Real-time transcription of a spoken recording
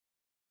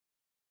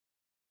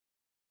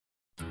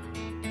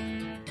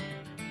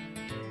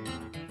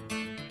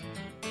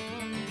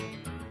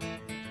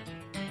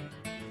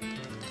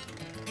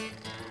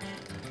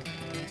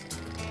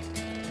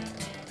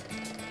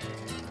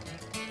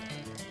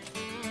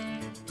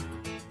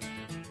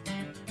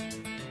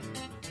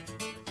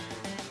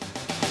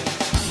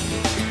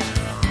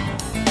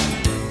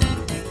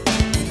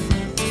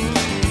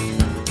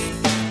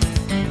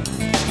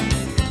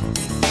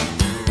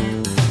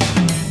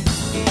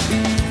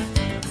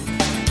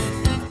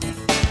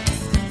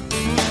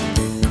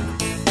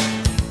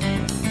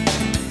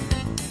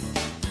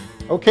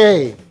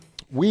Okay,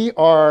 we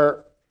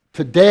are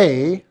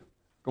today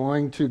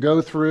going to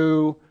go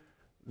through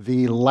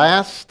the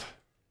last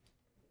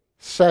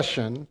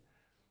session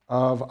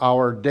of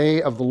our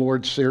Day of the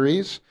Lord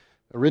series.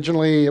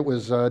 Originally, it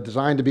was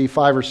designed to be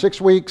 5 or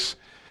 6 weeks,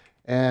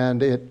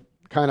 and it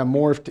kind of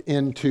morphed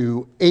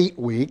into 8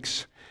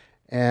 weeks.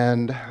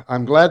 And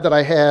I'm glad that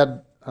I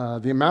had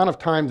the amount of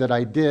time that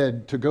I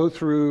did to go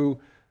through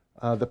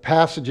the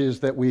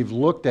passages that we've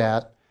looked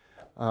at,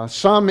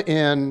 some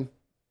in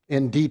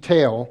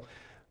detail,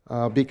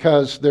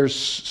 because there's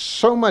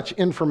so much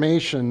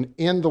information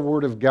in the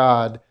Word of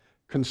God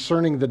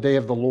concerning the Day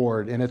of the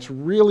Lord, and it's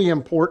really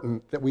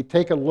important that we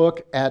take a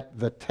look at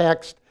the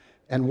text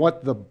and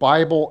what the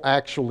Bible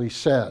actually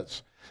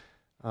says.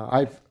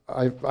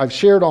 I've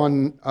shared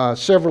on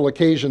several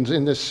occasions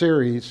in this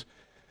series,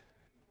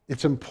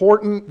 it's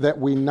important that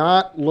we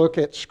not look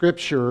at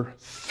Scripture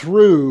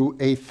through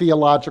a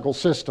theological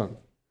system.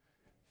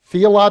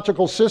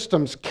 Theological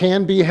systems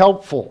can be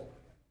helpful.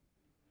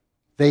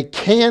 They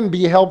can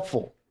be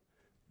helpful,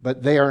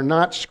 but they are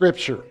not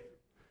Scripture.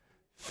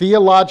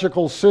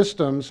 Theological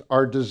systems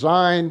are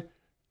designed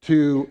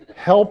to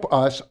help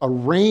us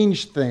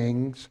arrange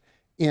things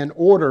in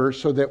order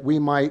so that we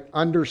might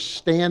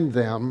understand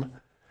them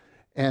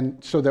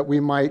and so that we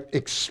might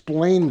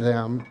explain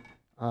them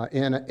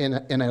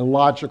in a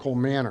logical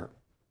manner.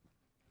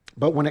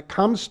 But when it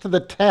comes to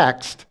the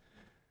text,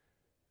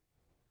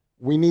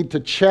 we need to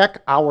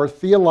check our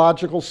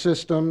theological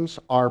systems,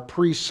 our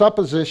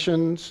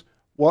presuppositions,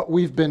 what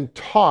we've been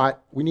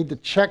taught. We need to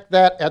check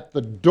that at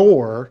the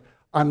door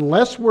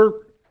unless we're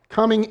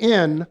coming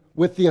in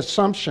with the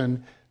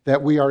assumption that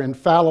we are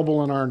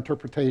infallible in our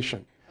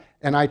interpretation.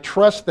 And I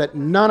trust that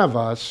none of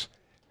us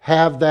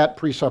have that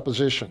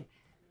presupposition.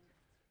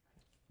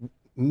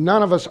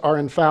 None of us are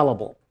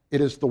infallible. It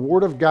is the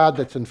Word of God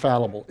that's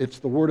infallible. It's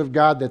the Word of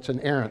God that's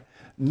inerrant.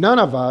 None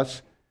of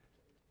us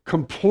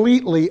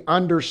completely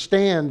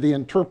understand the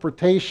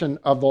interpretation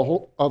of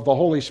the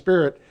Holy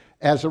Spirit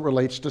as it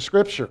relates to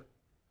Scripture.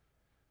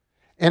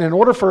 And in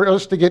order for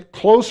us to get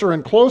closer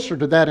and closer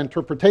to that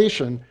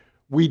interpretation,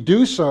 we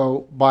do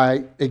so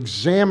by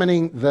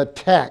examining the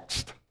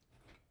text.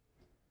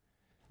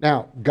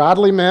 Now,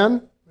 godly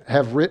men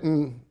have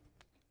written,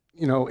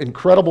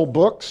 incredible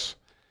books,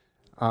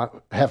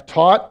 have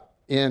taught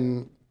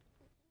in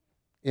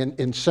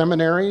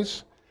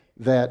seminaries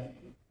that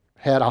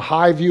had a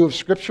high view of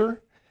Scripture,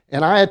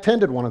 and I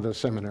attended one of those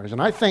seminaries, and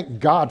I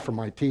thank God for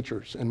my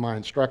teachers and my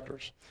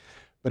instructors.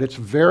 But it's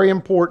very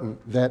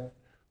important that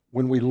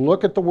when we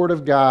look at the Word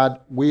of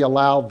God, we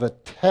allow the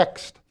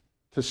text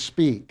to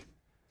speak.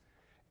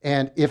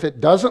 And if it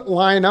doesn't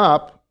line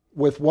up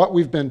with what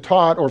we've been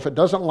taught, or if it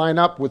doesn't line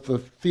up with the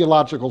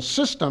theological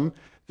system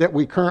that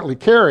we currently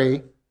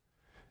carry,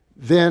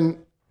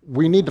 then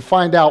we need to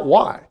find out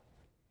why.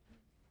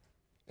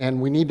 And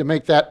we need to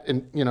make that,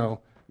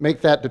 make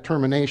that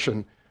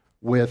determination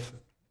with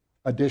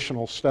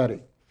additional study.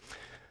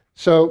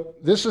 So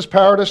this is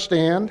Power to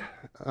Stand.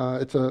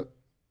 It's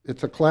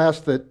a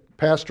class that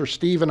Pastor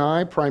Steve and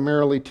I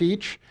primarily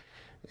teach,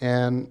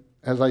 and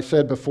as I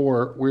said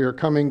before, we are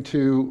coming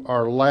to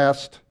our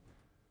last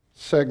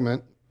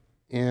segment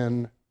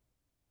in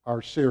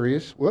our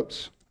series.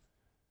 Whoops.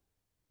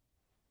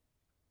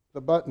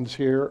 The buttons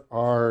here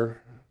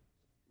are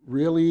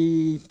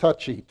really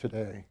touchy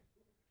today.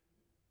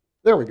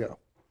 There we go.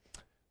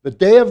 The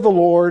Day of the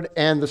Lord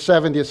and the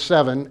 70th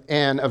seven,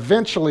 and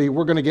eventually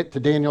we're going to get to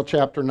Daniel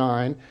chapter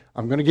 9.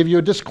 I'm going to give you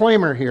a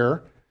disclaimer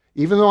here.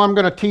 Even though I'm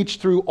going to teach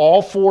through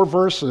all 4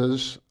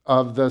 verses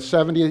of the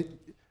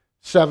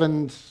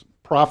 77th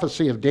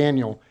prophecy of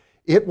Daniel,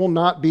 it will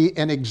not be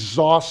an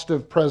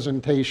exhaustive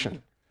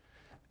presentation.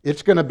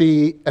 It's going to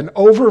be an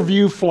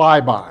overview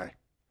flyby.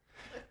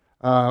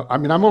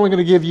 I'm only going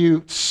to give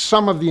you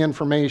some of the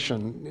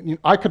information.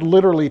 I could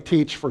literally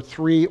teach for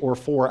 3 or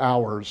 4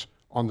 hours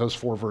on those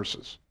 4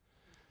 verses.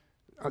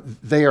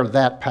 They are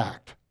that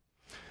packed.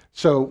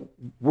 So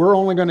we're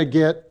only going to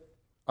get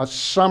a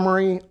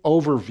summary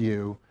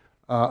overview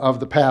of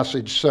the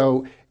passage.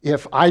 So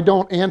if I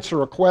don't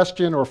answer a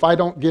question or if I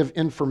don't give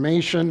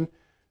information,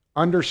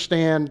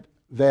 understand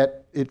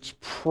that it's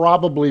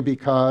probably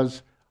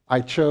because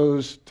I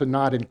chose to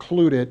not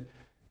include it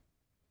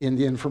in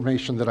the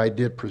information that I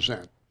did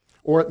present.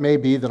 Or it may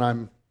be that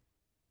I'm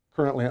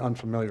currently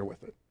unfamiliar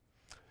with it.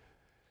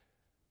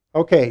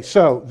 Okay,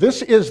 so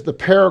this is the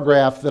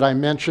paragraph that I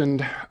mentioned,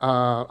 it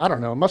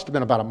must have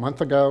been about a month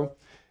ago,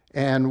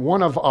 and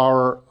one of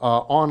our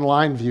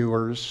online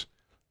viewers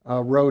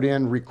wrote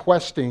in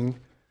requesting,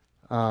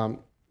 the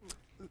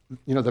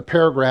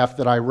paragraph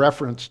that I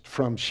referenced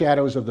from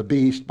Shadows of the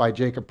Beast by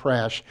Jacob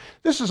Prasch.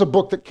 This is a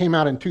book that came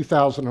out in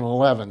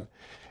 2011,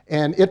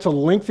 and it's a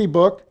lengthy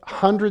book,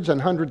 hundreds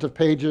and hundreds of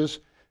pages.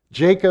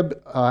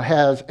 Jacob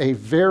has a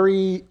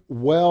very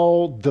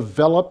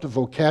well-developed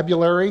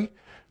vocabulary.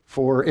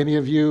 For any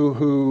of you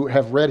who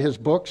have read his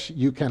books,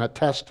 you can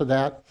attest to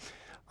that.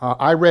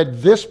 I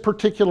read this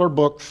particular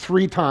book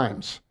 3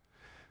 times.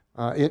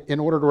 In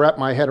order to wrap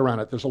my head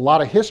around it. There's a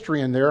lot of history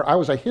in there. I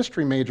was a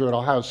history major at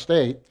Ohio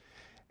State,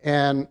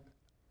 And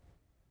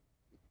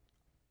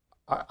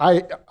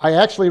I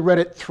actually read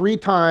it 3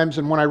 times,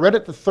 and when I read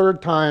it the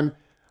 3rd time,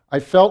 I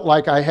felt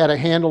like I had a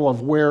handle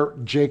of where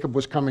Jacob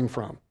was coming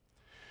from.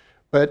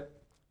 But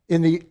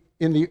in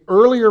the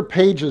earlier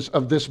pages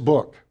of this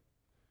book,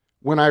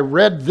 when I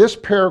read this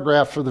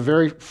paragraph for the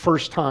very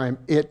first time,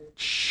 it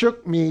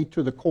shook me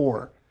to the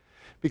core,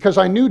 because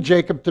I knew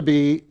Jacob to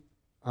be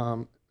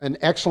an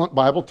excellent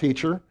Bible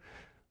teacher.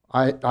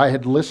 I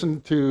had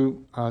listened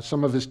to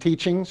some of his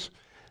teachings,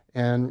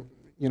 and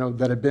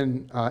that had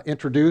been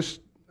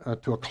introduced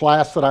to a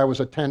class that I was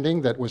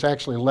attending that was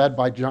actually led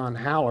by John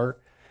Haller.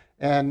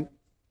 And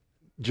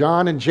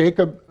John and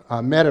Jacob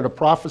met at a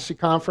prophecy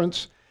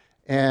conference,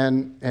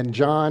 and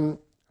John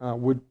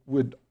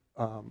would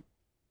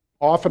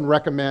often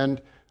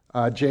recommend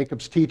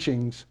Jacob's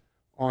teachings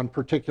on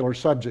particular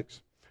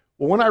subjects.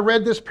 Well, when I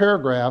read this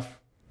paragraph,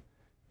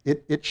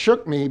 it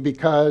shook me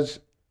because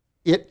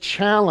it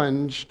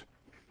challenged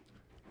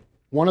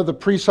one of the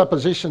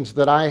presuppositions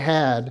that I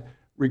had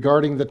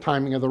regarding the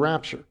timing of the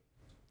rapture,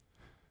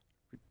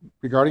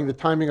 regarding the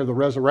timing of the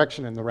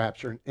resurrection and the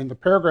rapture. And the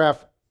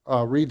paragraph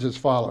reads as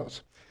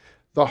follows.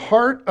 The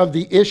heart of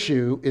the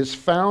issue is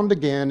found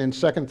again in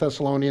 2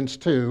 Thessalonians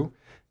 2,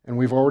 and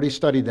we've already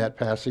studied that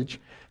passage.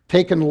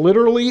 Taken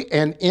literally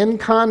and in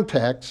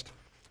context,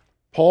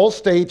 Paul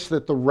states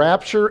that the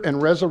rapture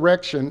and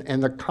resurrection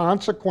and the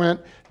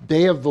consequent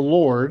day of the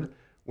Lord,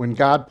 when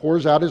God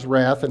pours out his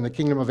wrath in the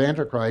kingdom of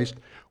Antichrist,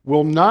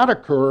 will not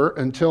occur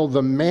until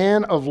the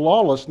man of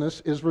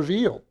lawlessness is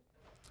revealed.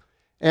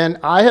 And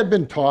I had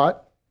been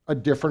taught a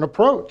different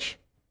approach.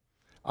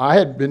 I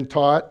had been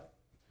taught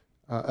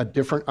a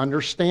different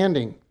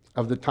understanding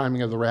of the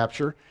timing of the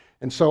rapture.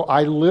 And so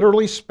I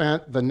literally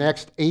spent the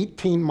next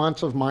 18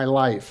 months of my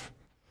life.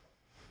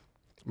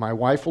 My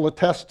wife will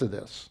attest to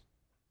this.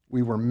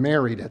 We were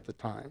married at the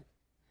time.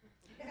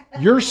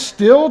 You're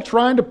still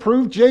trying to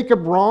prove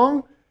Jacob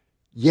wrong?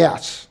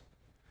 Yes.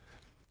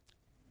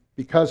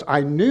 Because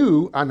I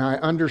knew and I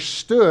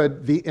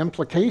understood the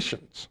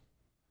implications.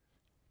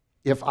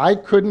 If I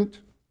couldn't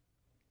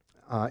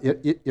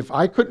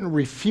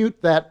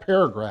refute that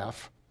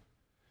paragraph,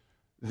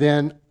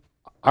 then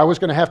I was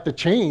going to have to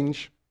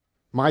change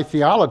my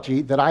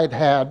theology that I had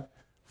had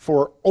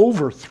for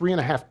over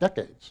 3.5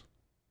 decades.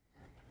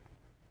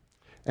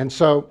 And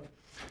so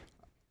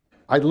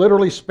I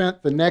literally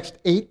spent the next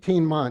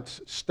 18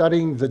 months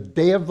studying the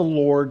day of the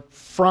Lord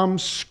from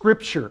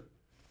Scripture.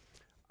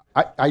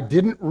 I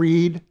didn't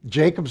read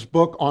Jacob's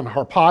book on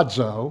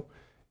Harpazo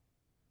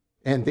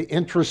and the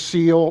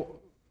intra-seal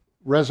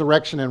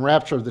resurrection and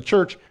rapture of the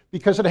church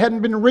because it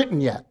hadn't been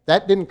written yet.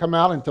 That didn't come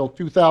out until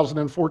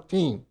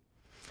 2014.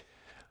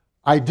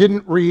 I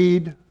didn't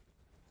read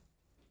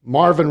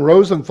Marvin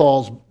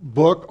Rosenthal's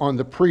book on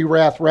the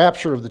pre-wrath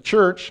rapture of the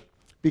church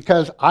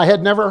because I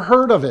had never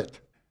heard of it.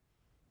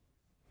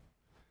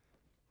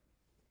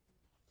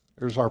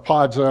 There's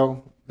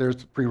Harpazo, there's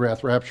the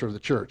pre-wrath rapture of the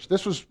church.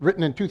 This was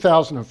written in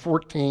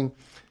 2014.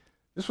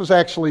 This was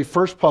actually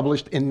first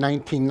published in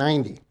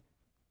 1990.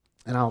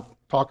 And I'll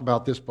talk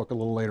about this book a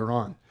little later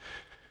on.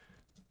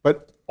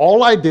 But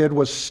all I did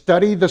was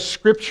study the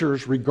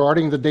scriptures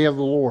regarding the day of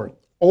the Lord,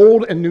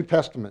 Old and New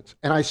Testaments.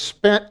 And I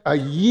spent a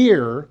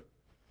year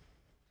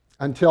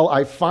until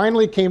I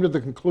finally came to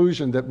the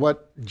conclusion that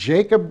what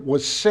Jacob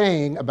was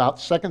saying about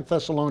 2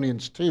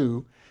 Thessalonians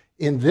 2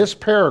 in this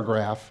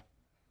paragraph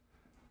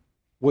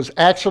was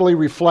actually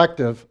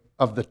reflective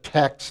of the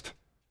text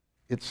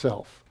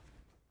itself.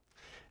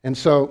 And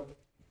so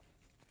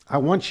I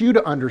want you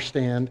to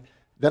understand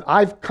that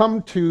I've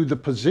come to the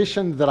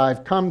position that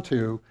I've come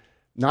to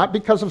not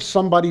because of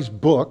somebody's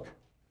book,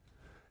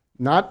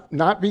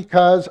 not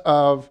because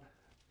of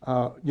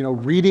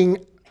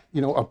reading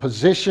a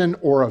position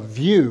or a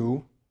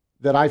view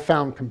that I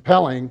found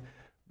compelling,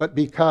 but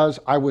because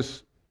I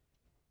was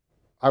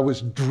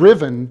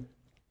driven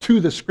to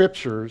the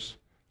Scriptures,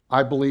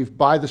 I believe,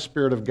 by the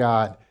Spirit of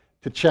God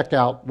to check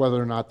out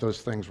whether or not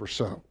those things were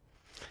so.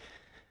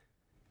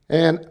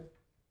 And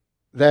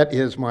that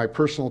is my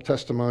personal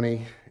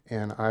testimony,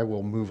 and I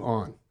will move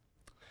on.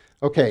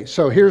 Okay,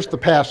 so here's the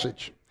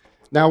passage.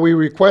 Now we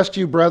request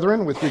you,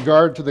 brethren, with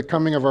regard to the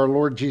coming of our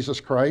Lord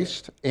Jesus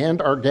Christ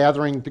and our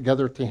gathering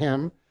together to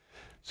him.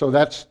 So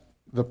that's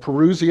the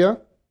parousia,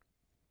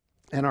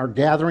 and our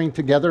gathering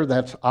together,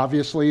 that's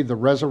obviously the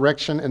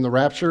resurrection and the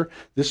rapture.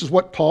 This is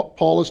what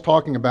Paul is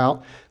talking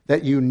about,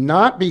 that you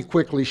not be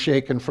quickly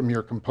shaken from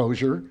your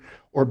composure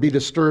or be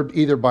disturbed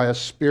either by a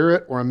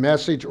spirit or a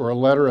message or a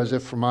letter as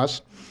if from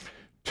us,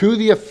 to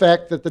the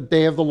effect that the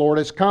day of the Lord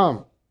has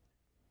come.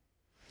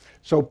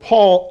 So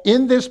Paul,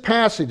 in this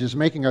passage, is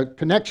making a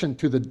connection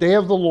to the day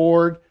of the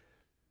Lord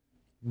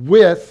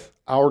with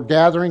our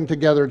gathering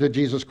together to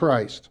Jesus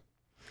Christ.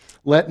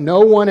 Let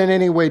no one in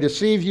any way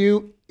deceive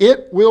you.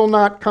 It will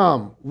not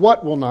come.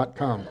 What will not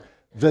come?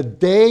 The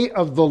day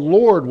of the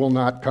Lord will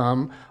not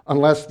come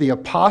unless the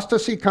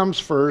apostasy comes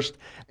first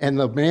and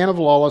the man of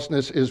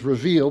lawlessness is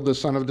revealed, the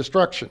son of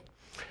destruction,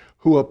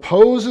 who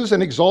opposes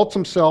and exalts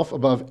himself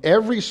above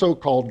every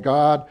so-called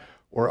God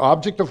or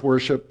object of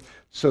worship,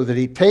 so that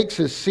he takes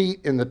his seat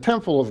in the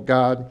temple of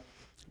God,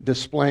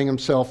 displaying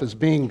himself as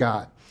being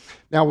God.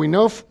 Now we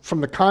know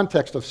from the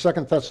context of 2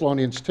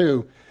 Thessalonians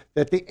 2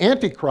 that the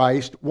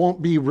Antichrist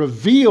won't be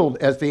revealed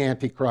as the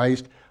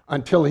Antichrist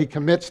until he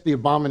commits the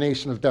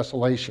abomination of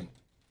desolation.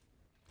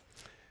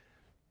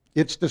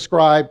 It's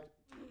described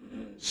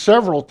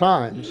several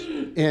times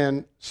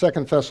in 2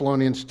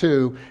 Thessalonians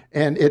 2,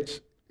 and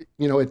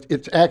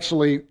it's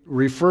actually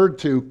referred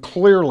to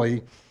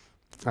clearly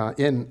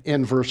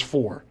in verse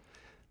 4.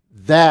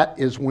 That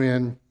is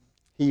when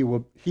he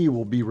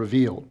will be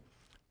revealed,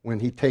 when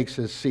he takes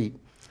his seat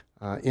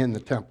in the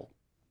temple.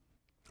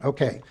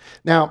 Okay,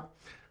 now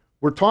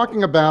we're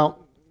talking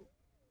about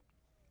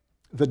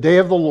the day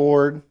of the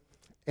Lord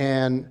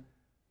and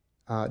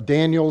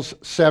Daniel's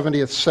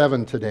 70th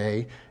seven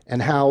today,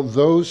 and how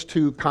those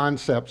two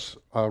concepts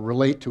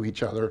relate to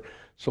each other.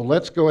 So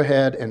let's go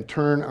ahead and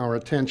turn our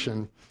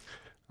attention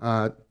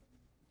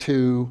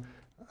to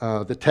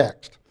the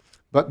text.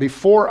 But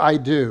before I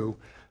do,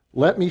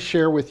 let me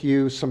share with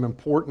you some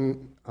important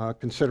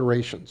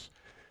considerations.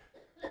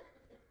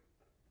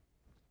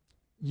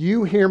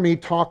 You hear me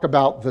talk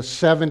about the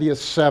 70th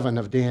seven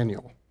of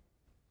Daniel.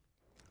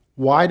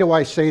 Why do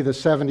I say the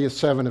 70th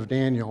seven of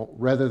Daniel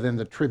rather than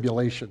the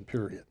tribulation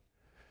period?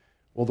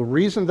 Well, the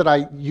reason that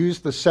I use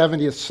the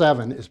 70th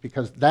seven is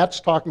because that's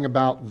talking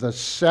about the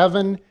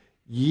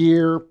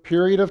 7-year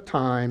period of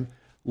time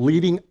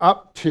leading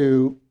up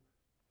to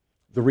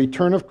the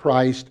return of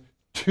Christ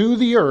to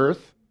the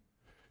earth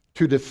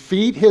to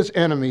defeat his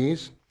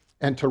enemies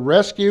and to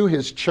rescue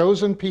his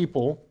chosen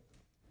people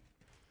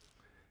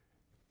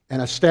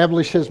and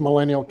establish his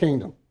millennial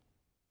kingdom,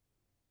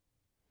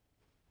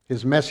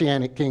 his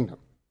messianic kingdom.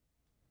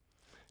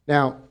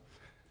 Now,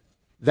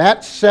 that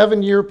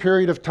 7-year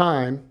period of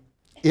time,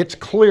 it's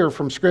clear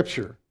from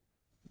Scripture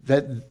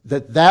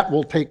that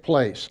will take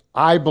place.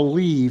 I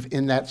believe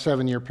in that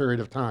 7-year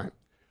period of time.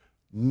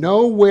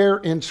 Nowhere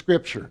in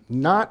Scripture,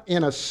 not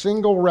in a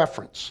single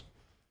reference,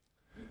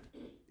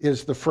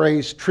 is the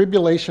phrase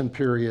tribulation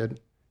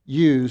period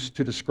used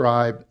to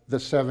describe the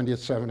 70th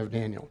seven of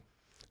Daniel.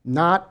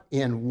 Not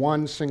in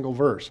one single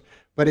verse.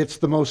 But it's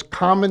the most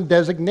common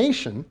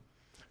designation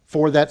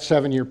for that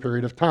 7-year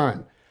period of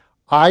time.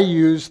 I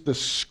use the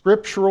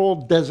scriptural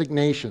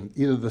designation,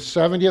 either the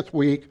 70th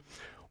week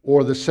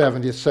or the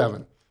 70th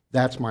seven.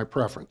 That's my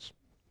preference.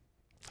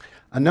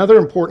 Another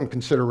important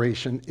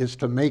consideration is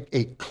to make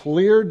a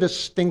clear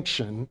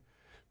distinction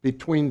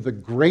between the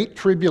Great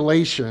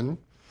Tribulation,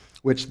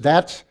 which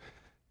that's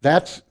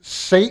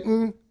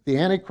Satan, the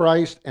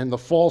Antichrist, and the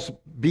false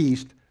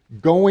beast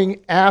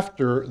going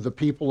after the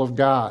people of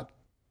God.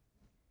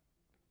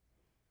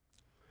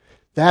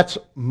 That's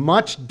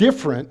much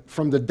different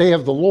from the day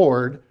of the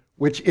Lord,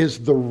 which is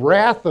the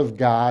wrath of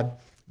God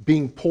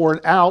being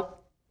poured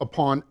out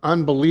upon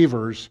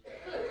unbelievers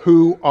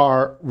who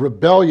are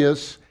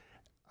rebellious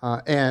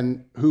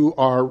and who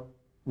are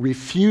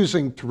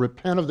refusing to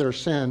repent of their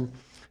sin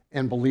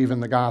and believe in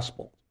the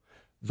gospel.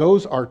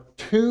 Those are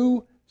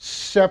two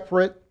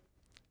separate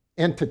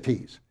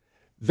entities.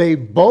 They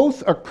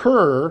both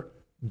occur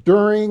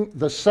during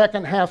the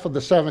second half of the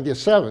 70th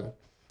seven,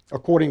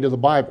 according to the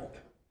Bible.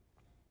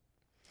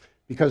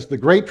 Because the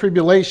Great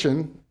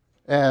Tribulation,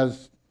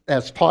 as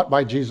taught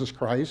by Jesus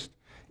Christ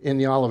in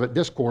the Olivet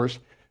Discourse,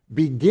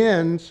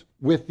 begins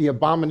with the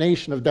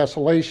abomination of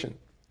desolation.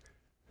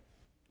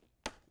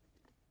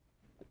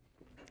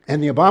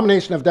 And the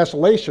abomination of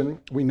desolation,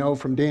 we know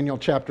from Daniel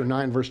chapter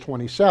 9, verse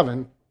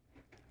 27,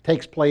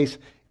 takes place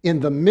in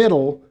the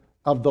middle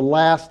of the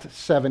last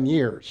 7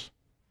 years.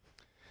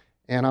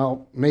 And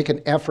I'll make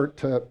an effort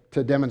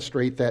to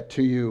demonstrate that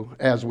to you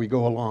as we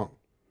go along.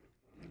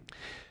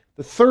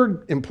 The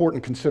third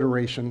important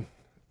consideration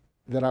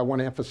that I want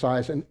to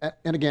emphasize, and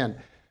again,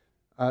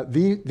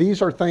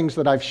 these are things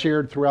that I've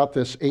shared throughout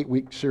this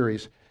 8-week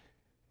series,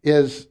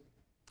 is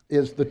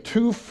the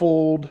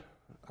twofold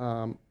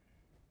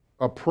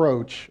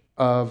approach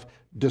of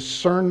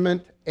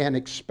discernment and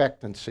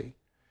expectancy.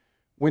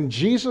 When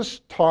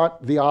Jesus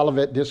taught the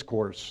Olivet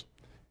Discourse,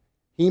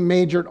 he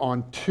majored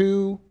on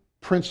two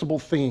principal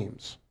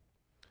themes.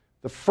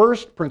 The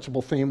first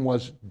principal theme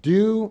was,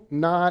 do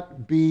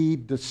not be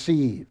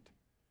deceived.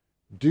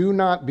 Do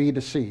not be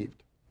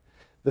deceived.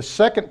 The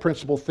second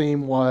principal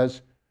theme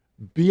was,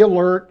 be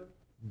alert,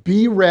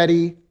 be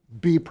ready,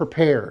 be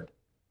prepared.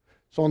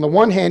 So on the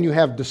one hand, you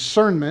have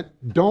discernment,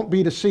 don't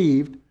be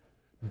deceived,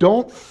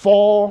 don't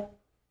fall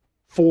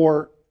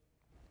for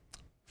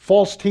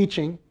false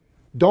teaching,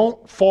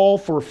 don't fall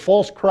for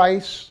false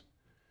Christs,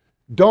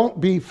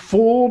 don't be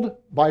fooled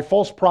by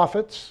false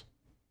prophets,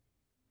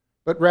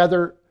 but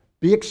rather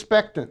be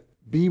expectant,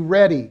 be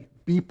ready,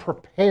 be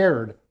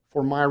prepared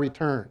for my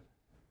return.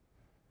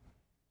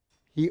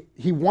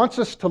 He wants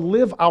us to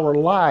live our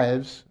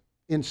lives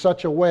in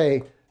such a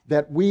way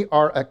that we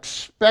are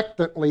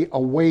expectantly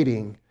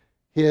awaiting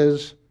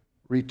his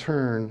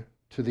return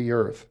to the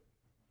earth.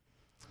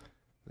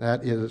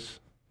 That is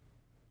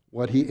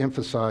what he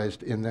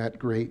emphasized in that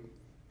great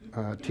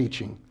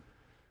teaching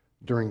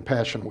during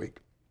Passion Week.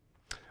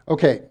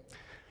 Okay,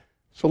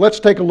 So let's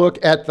take a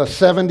look at the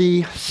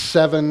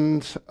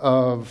 77s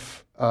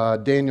of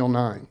Daniel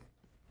 9.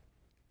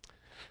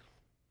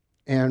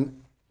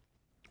 And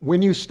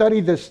when you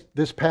study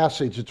this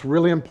passage, it's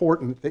really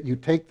important that you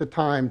take the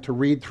time to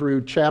read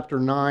through chapter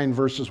 9,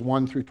 verses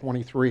 1 through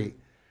 23,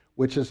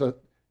 which is an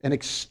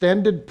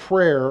extended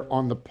prayer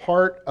on the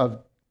part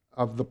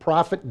of the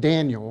prophet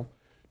Daniel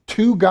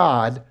to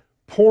God,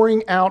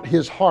 pouring out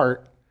his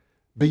heart,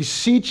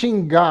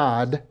 beseeching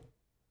God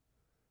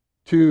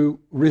to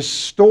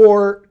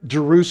restore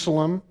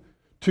Jerusalem,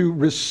 to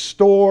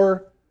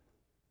restore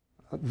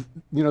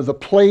the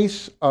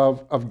place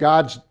of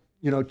God's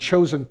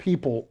chosen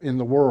people in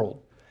the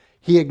world.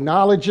 He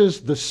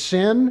acknowledges the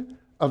sin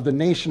of the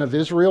nation of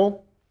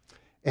Israel,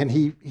 and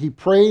he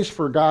prays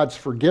for God's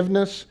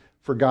forgiveness,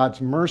 for God's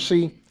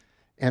mercy,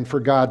 and for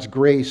God's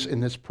grace in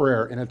this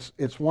prayer. And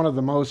it's one of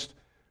the most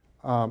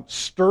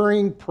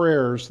stirring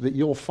prayers that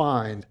you'll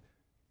find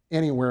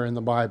anywhere in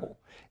the Bible.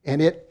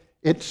 And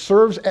it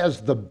serves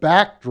as the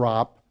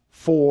backdrop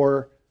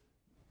for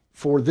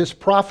this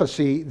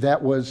prophecy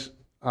that was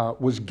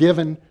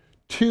given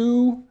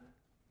to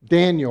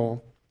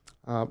Daniel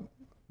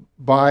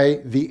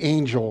by the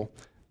angel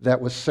that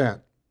was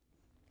sent.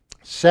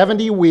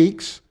 70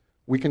 weeks,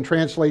 we can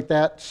translate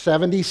that,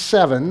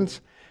 77s,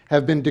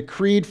 have been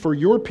decreed for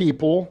your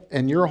people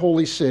and your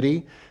holy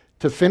city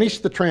to finish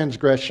the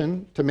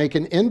transgression, to make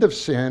an end of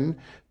sin,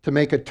 to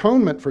make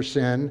atonement for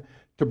sin,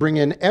 to bring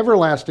in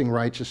everlasting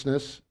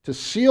righteousness, to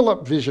seal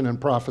up vision and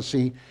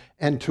prophecy,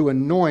 and to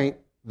anoint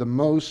the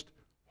most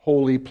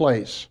holy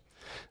place.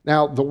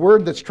 Now, the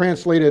word that's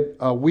translated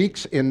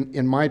weeks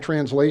in my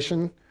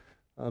translation,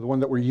 the one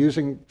that we're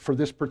using for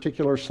this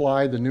particular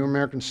slide, the New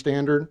American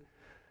Standard,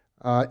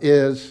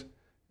 it's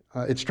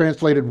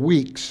translated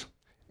weeks,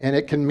 and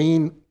it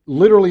can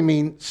literally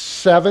mean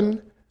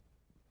 7,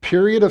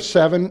 period of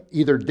 7,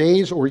 either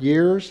days or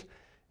years.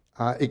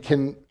 It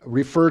can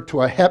refer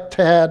to a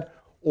heptad,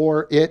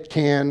 or it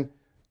can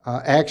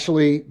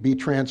actually be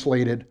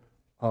translated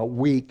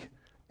week,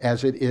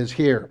 as it is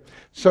here.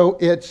 So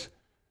it's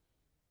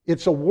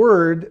a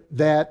word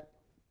that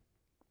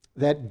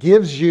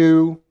gives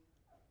you,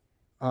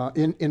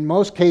 in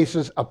most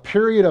cases, a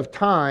period of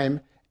time,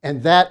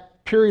 and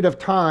that period of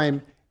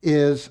time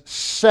is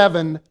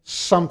 7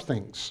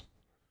 somethings.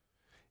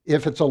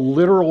 If it's a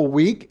literal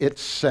week,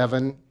 it's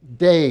 7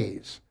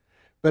 days.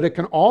 But it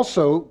can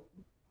also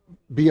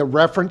be a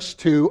reference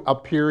to a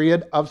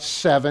period of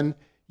 7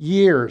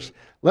 years.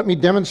 Let me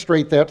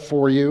demonstrate that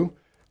for you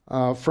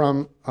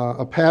from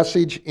a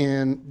passage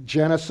in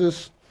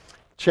Genesis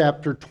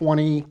chapter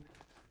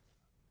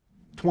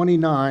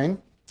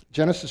 29.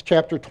 Genesis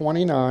chapter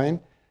 29.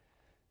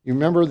 You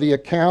remember the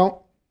account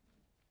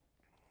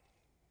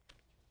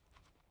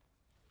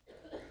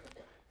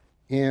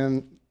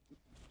in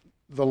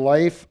the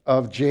life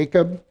of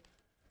Jacob,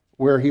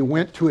 where he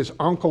went to his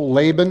uncle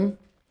Laban,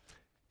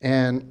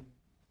 and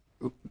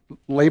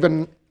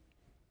Laban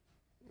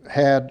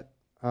had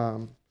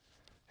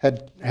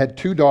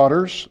 2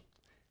 daughters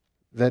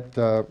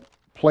that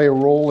play a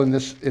role in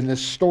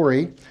this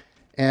story,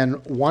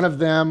 and one of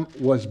them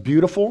was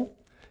beautiful,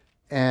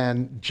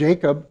 and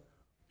Jacob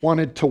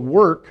wanted to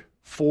work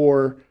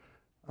for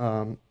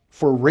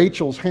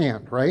Rachel's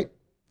hand, right?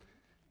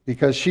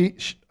 Because she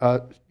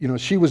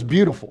was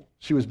beautiful.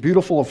 She was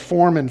beautiful of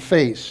form and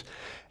face.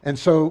 And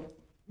so,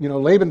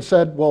 Laban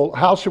said, well,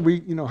 how should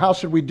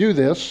we do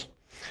this?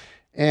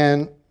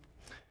 And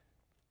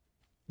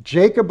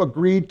Jacob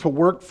agreed to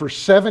work for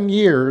 7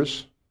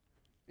 years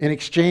in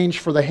exchange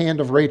for the hand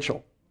of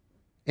Rachel.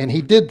 And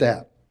he did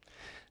that.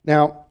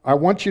 Now, I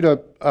want you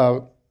to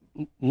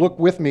look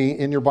with me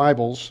in your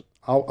Bibles.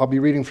 I'll be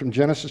reading from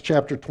Genesis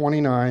chapter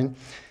 29,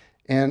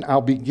 and I'll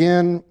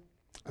begin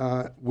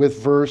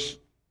with verse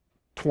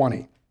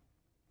 20.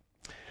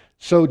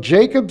 So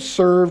Jacob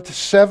served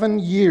 7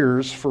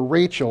 years for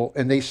Rachel,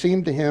 and they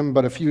seemed to him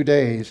but a few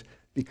days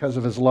because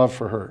of his love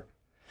for her.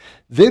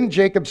 Then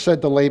Jacob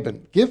said to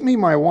Laban, "Give me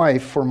my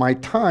wife, for my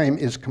time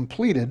is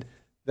completed,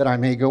 that I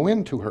may go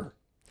in to her."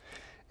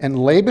 And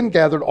Laban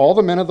gathered all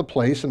the men of the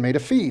place and made a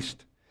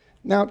feast.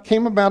 Now it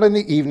came about in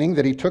the evening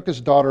that he took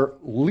his daughter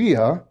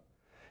Leah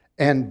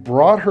and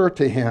brought her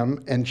to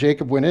him, and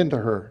Jacob went in to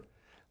her.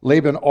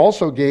 Laban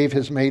also gave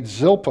his maid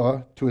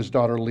Zilpah to his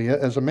daughter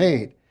Leah as a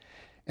maid.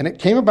 And it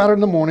came about in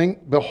the morning,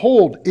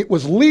 behold, it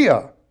was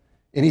Leah.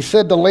 And he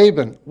said to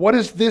Laban, "What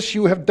is this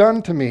you have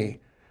done to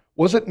me?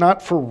 Was it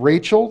not for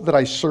Rachel that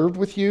I served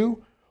with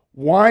you?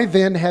 Why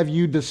then have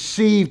you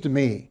deceived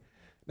me?"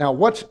 Now,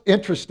 what's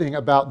interesting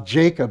about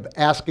Jacob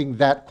asking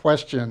that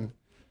question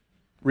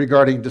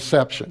regarding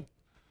deception?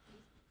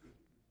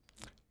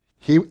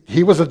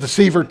 He was a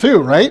deceiver too,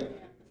 right?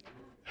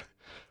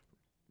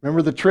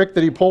 Remember the trick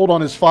that he pulled on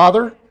his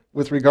father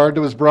with regard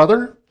to his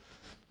brother?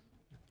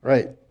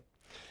 Right.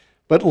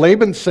 But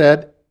Laban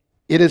said,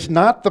 "It is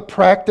not the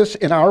practice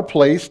in our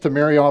place to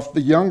marry off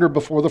the younger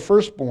before the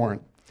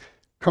firstborn.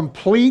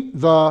 Complete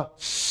the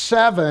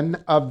 7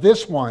 of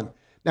this one."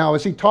 Now,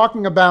 is he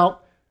talking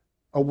about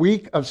a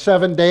week of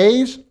 7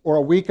 days or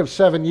a week of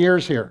 7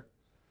 years here?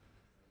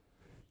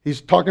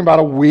 He's talking about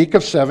a week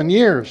of 7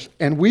 years.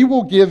 And we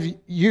will give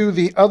you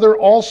the other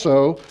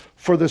also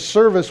for the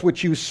service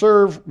which you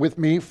serve with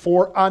me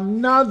for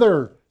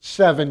another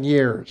 7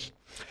 years.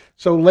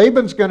 So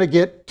Laban's going to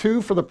get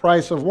 2 for the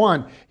price of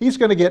 1. He's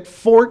going to get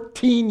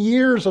 14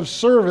 years of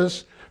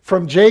service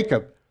from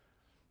Jacob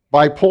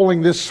by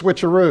pulling this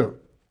switcheroo.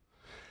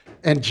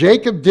 And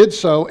Jacob did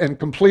so and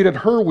completed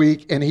her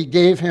week, and he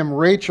gave him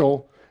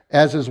Rachel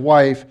as his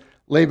wife.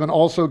 Laban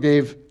also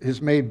gave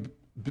his maid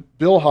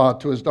Bilhah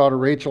to his daughter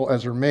Rachel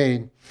as her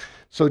maid.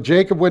 So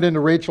Jacob went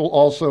into Rachel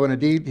also, and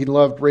indeed he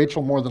loved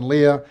Rachel more than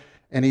Leah,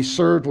 and he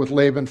served with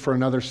Laban for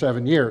another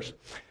 7 years.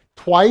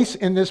 Twice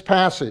in this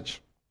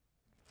passage,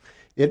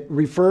 it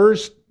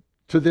refers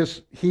to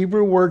this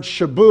Hebrew word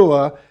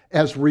Shabuah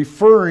as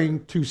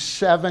referring to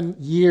 7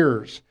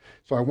 years.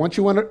 So I want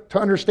you to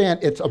understand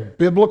it's a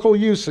biblical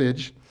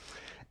usage,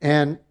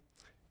 and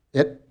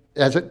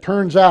as it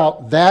turns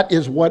out, that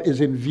is what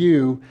is in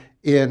view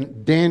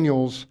in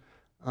Daniel's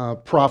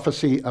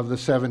prophecy of the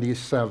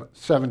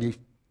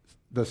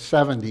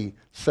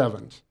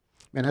 77s.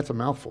 Man, that's a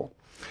mouthful.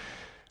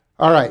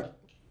 All right,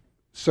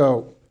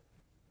 so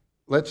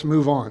let's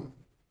move on.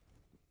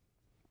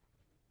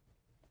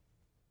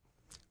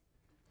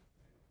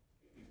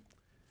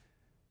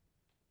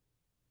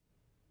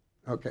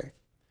 Okay.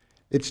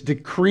 It's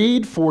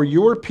decreed for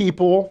your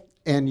people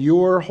and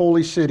your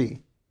holy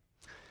city.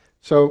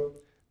 So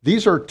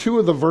these are 2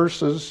 of the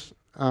verses.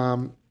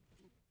 I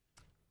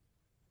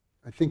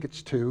think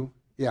it's 2.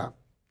 Yeah.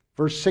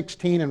 Verse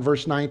 16 and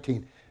verse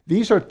 19.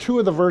 These are 2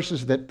 of the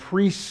verses that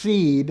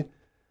precede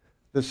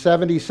the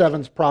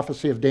 77th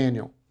prophecy of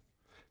Daniel.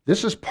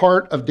 This is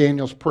part of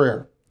Daniel's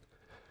prayer.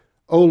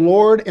 O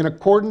Lord, in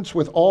accordance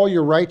with all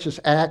your righteous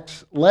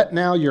acts, let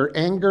now your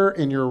anger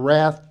and your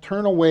wrath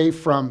turn away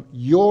from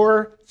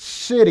your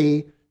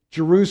city,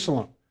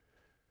 Jerusalem.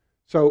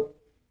 So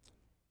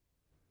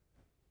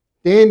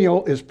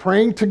Daniel is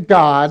praying to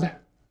God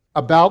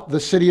about the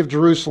city of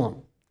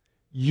Jerusalem,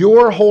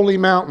 your holy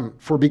mountain.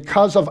 For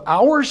because of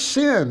our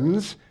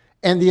sins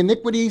and the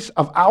iniquities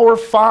of our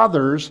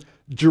fathers,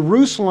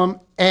 Jerusalem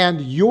and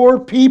your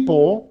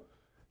people,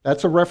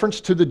 that's a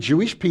reference to the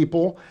Jewish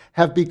people,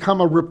 have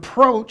become a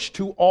reproach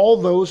to all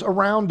those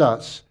around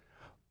us.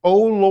 O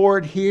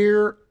Lord,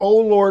 hear. O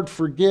Lord,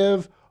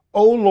 forgive.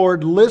 O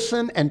Lord,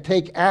 listen and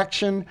take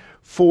action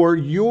for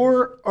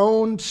your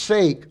own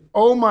sake.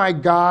 O my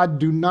God,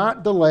 do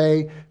not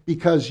delay,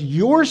 because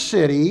your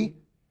city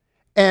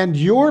and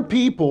your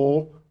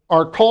people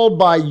are called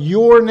by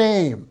your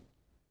name.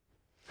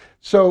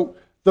 So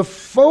the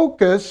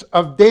focus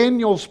of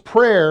Daniel's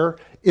prayer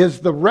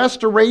is the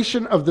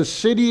restoration of the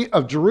city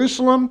of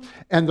Jerusalem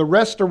and the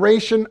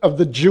restoration of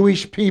the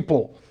Jewish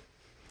people.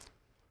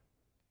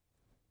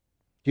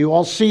 Do you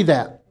all see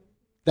that?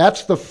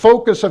 That's the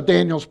focus of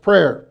Daniel's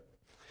prayer.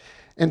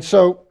 And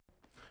so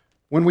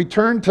when we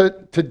turn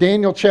to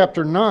Daniel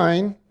chapter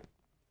 9,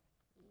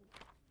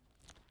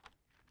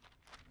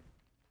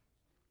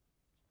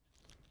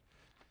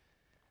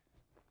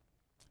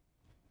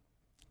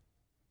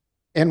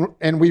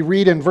 and we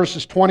read in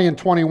verses 20 and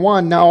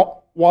 21, now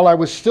while I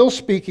was still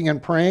speaking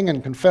and praying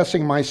and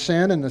confessing my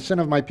sin and the sin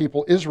of my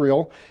people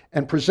Israel,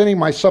 and presenting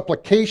my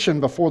supplication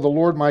before the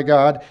Lord my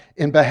God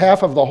in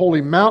behalf of the holy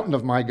mountain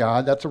of my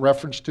God, that's a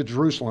reference to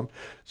Jerusalem.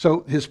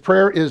 So his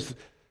prayer is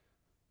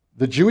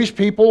the Jewish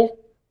people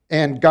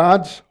and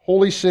God's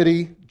holy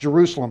city,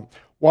 Jerusalem.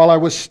 While I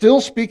was still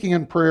speaking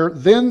in prayer,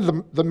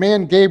 then the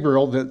man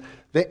Gabriel,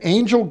 the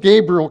angel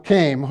Gabriel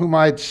came, whom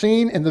I had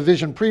seen in the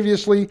vision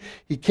previously.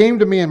 He came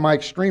to me in my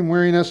extreme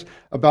weariness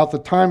about the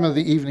time of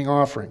the evening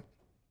offering.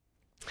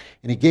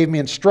 And he gave me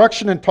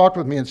instruction and talked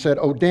with me and said,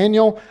 O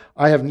Daniel,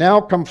 I have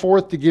now come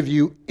forth to give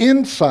you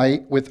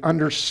insight with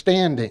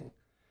understanding.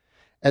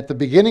 At the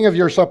beginning of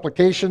your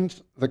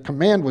supplications, the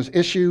command was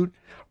issued.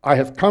 I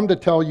have come to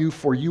tell you,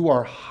 for you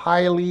are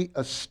highly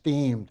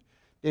esteemed.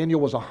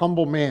 Daniel was a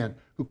humble man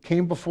who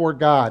came before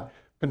God,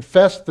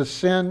 confessed the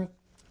sin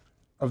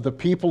of the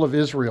people of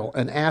Israel,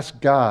 and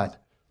asked God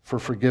for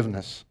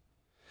forgiveness.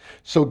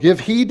 So give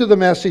heed to the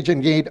message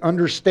and gain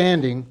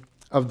understanding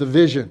of the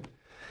vision.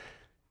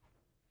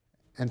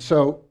 And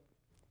so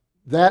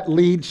that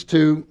leads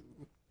to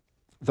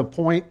the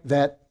point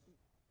that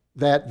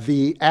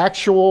the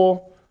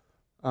actual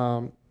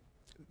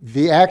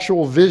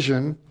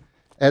vision,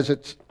 as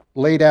it's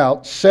laid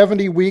out,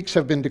 70 weeks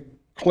have been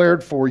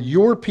declared for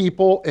your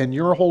people and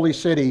your holy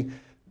city.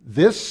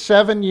 This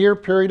 7-year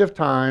period of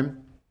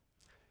time,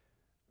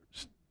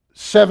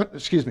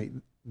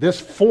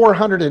 this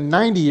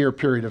 490-year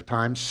period of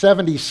time,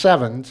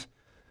 77s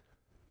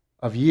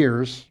of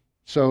years.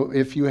 So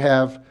if you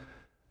have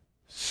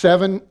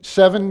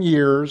seven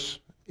years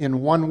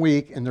in 1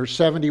 week, and there's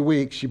 70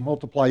 weeks, you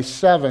multiply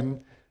 7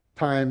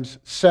 times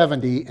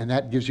 70, and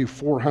that gives you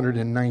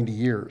 490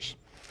 years.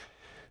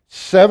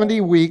 70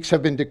 weeks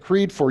have been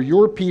decreed for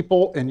your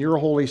people and your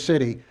holy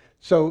city.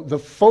 So the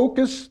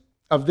focus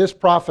of this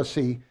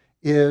prophecy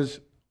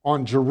is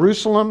on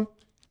Jerusalem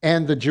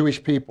and the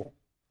Jewish people.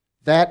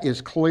 That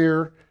is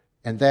clear,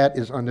 and that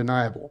is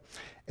undeniable.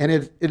 And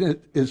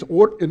it is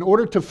in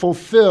order to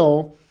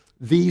fulfill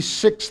these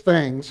 6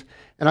 things,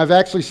 and I've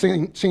actually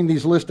seen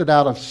these listed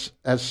out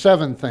as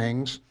 7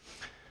 things,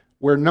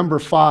 where number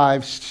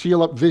 5,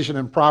 seal up, vision,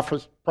 and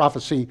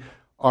prophecy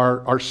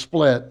are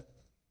split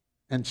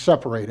and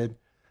separated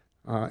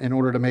in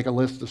order to make a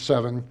list of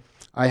 7.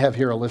 I have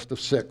here a list of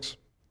 6.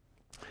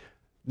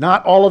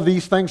 Not all of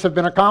these things have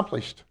been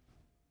accomplished.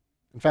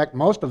 In fact,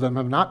 most of them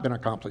have not been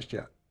accomplished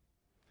yet.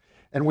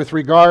 And with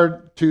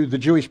regard to the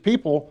Jewish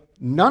people,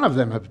 none of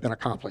them have been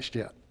accomplished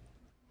yet.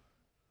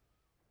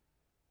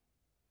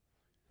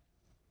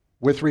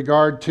 With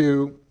regard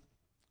to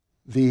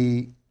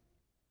the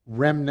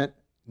remnant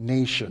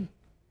nation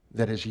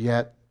that is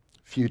yet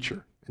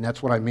future. And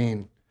that's what I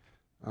mean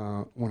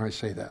when I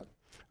say that.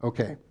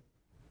 Okay.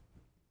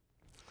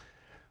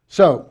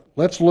 So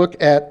let's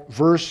look at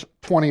verse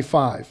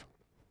 25.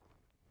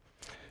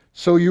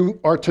 So you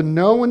are to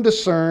know and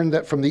discern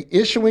that from the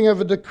issuing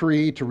of a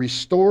decree to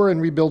restore and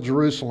rebuild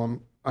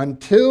Jerusalem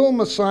until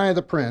Messiah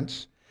the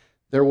Prince,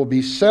 there will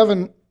be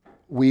 7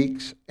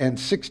 weeks and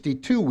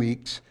 62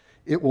 weeks.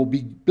 It will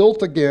be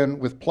built again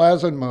with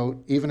plaza and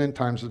moat, even in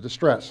times of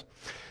distress.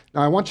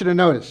 Now I want you to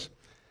notice,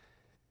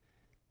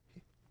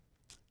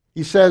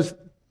 he says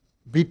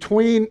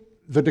between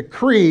the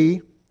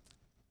decree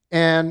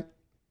and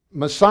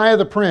Messiah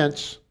the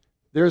Prince,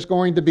 there's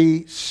going to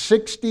be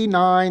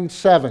 69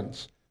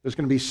 sevens. There's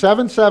going to be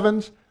 7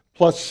 sevens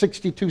plus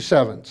 62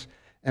 sevens.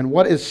 And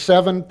what is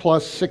 7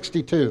 plus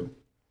 62?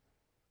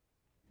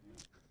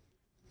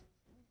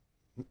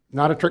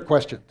 Not a trick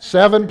question.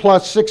 7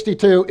 plus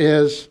 62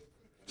 is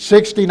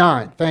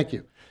 69. Thank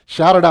you.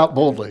 Shout it out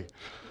boldly.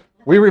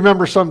 We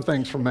remember some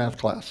things from math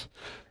class.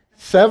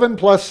 7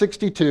 plus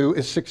 62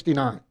 is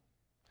 69.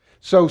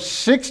 So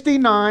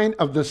 69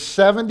 of the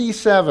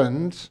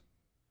 77s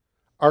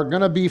are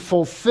going to be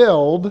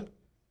fulfilled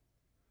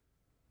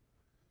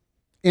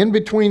in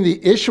between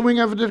the issuing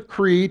of a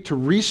decree to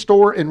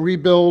restore and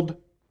rebuild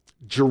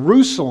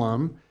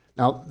Jerusalem.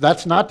 Now,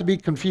 that's not to be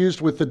confused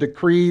with the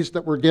decrees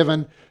that were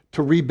given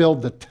to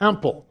rebuild the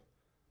temple.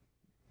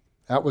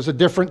 That was a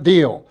different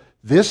deal.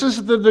 This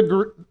is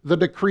the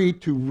decree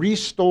to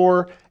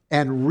restore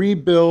and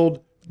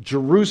rebuild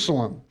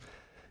Jerusalem,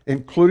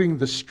 including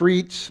the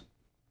streets,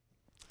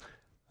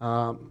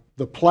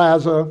 the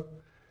plaza,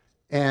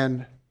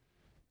 and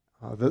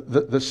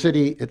the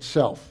city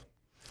itself.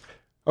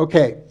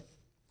 Okay.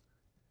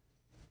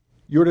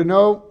 You're to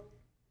know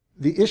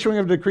the issuing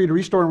of a decree to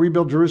restore and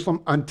rebuild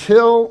Jerusalem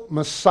until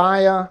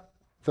Messiah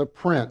the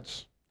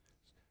Prince.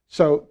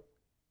 So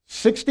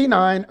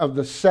 69 of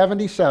the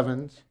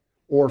 77s,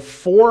 or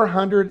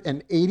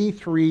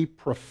 483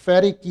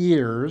 prophetic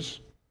years,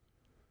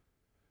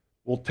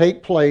 will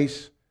take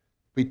place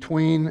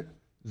between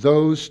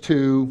those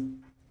 2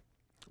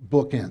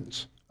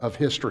 bookends of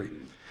history.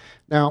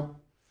 Now,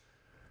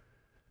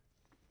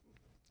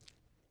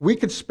 we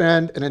could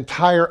spend an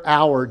entire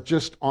hour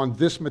just on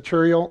this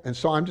material, and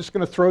so I'm just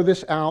going to throw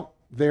this out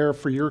there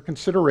for your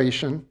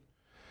consideration.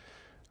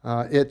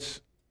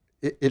 It's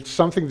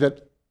something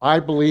that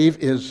I believe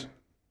is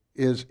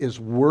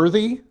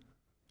worthy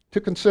to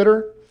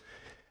consider,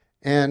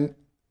 and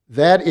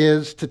that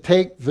is to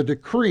take the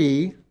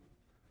decree,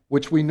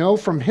 which we know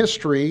from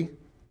history,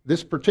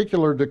 this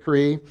particular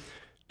decree,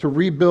 to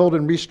rebuild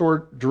and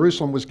restore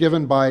Jerusalem was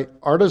given by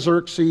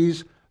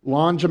Artaxerxes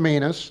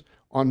Longimanus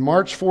on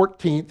March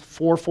 14th,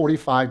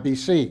 445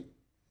 BC.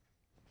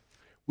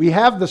 We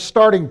have the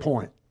starting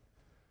point.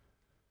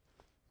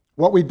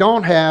 What we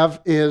don't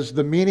have is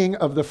the meaning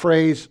of the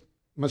phrase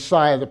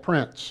Messiah the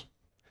Prince.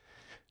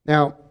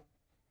 Now,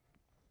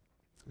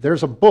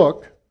 there's a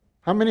book.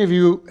 How many of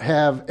you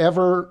have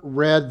ever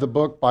read the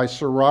book by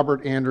Sir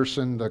Robert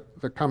Anderson,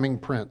 The Coming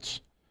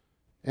Prince?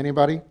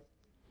 Anybody?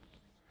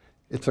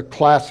 It's a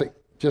classic.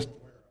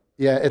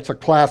 It's a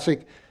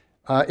classic.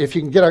 If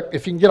you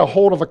can get a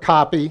hold of a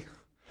copy,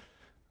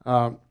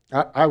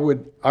 I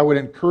would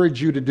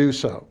encourage you to do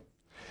so.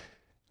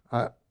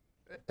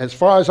 As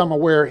far as I'm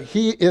aware,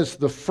 he is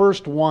the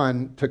first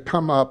one to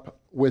come up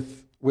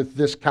with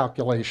this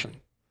calculation.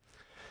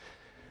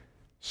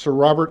 Sir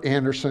Robert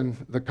Anderson,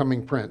 The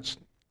Coming Prince.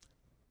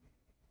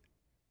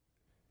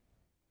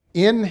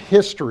 In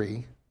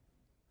history,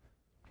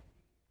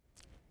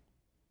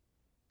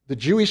 the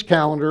Jewish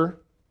calendar,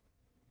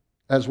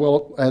 as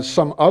well as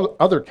some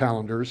other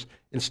calendars,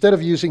 instead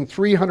of using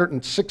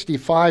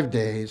 365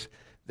 days,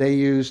 they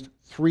used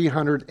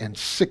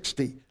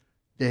 360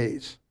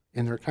 days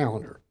in their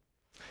calendar.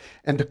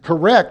 And to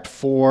correct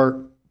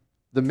for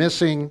the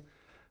missing,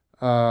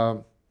 is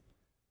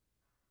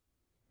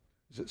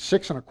it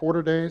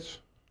 6¼ days?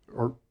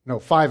 Or no,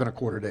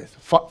 5¼ days.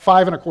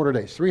 5¼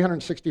 days,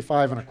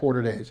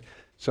 365¼ days.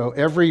 So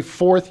every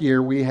 4th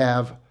year we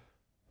have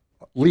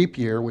leap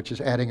year, which is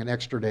adding an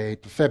extra day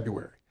to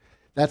February.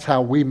 That's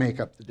how we make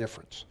up the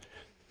difference.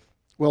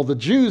 Well, the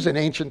Jews in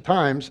ancient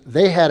times,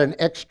 they had an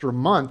extra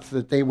month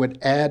that they would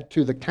add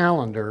to the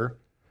calendar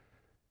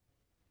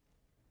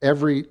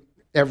every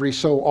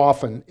so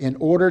often in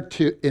order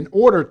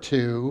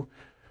to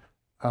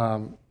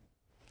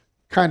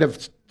kind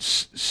of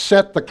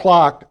set the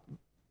clock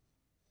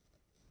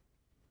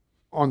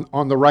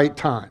on the right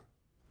time.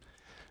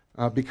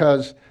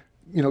 Because,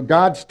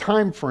 God's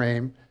time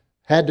frame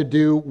had to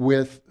do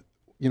with,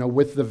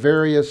 with the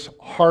various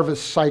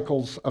harvest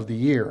cycles of the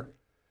year.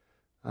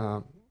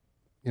 The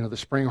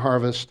spring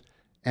harvest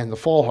and the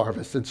fall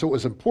harvest. And so it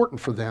was important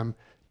for them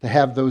to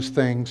have those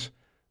things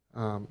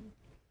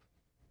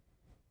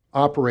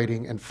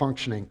operating and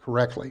functioning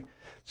correctly.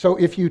 So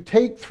if you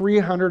take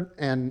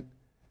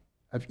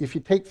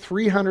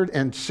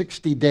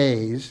 360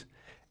 days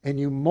and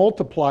you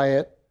multiply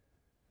it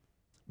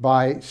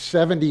by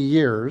 70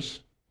 years,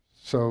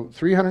 so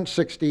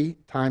 360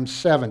 times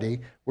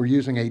 70, we're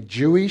using a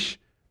Jewish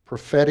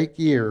prophetic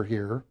year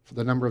here for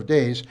the number of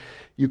days,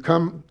 you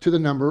come to the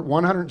number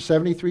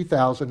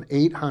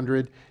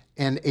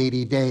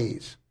 173,880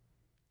 days.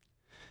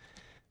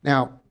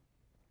 Now,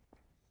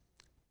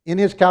 in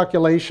his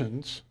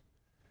calculations,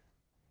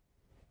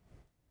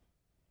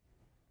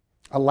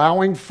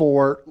 allowing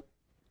for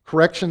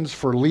corrections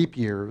for leap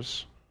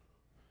years,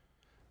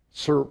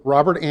 Sir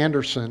Robert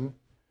Anderson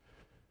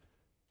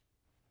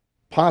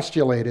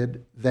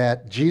postulated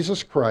that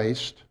Jesus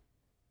Christ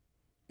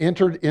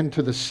entered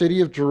into the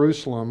city of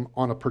Jerusalem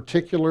on a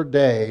particular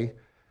day.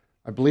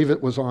 I believe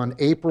it was on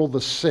April the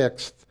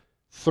 6th,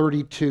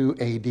 32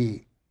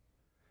 AD,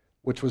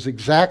 which was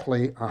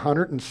exactly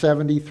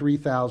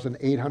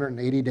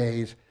 173,880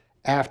 days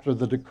after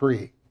the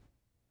decree.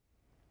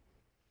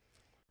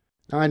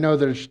 Now, I know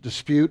there's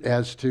dispute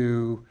as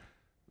to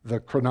the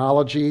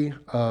chronology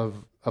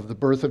of the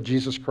birth of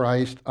Jesus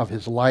Christ, of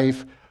his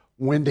life.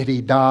 When did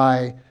he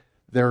die?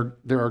 There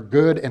are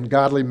good and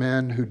godly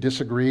men who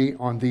disagree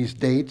on these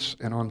dates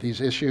and on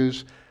these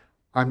issues.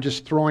 I'm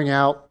just throwing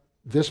out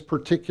this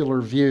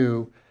particular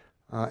view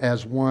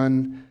as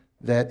one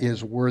that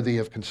is worthy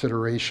of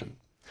consideration.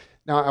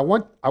 Now,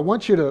 I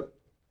want you to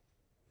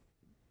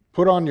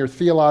put on your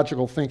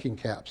theological thinking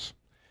caps.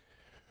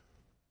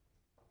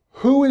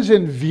 Who is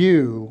in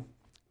view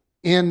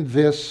in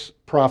this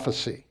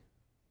prophecy?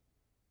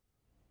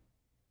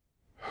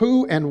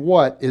 Who and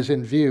what is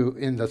in view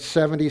in the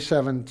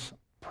 77th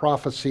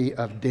prophecy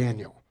of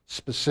Daniel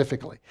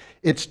specifically?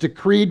 It's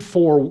decreed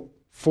for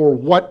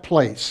what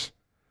place?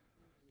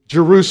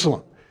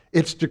 Jerusalem.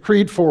 It's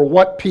decreed for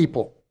what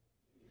people?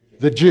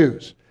 The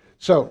Jews.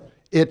 So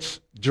it's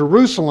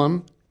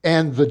Jerusalem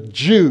and the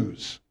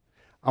Jews.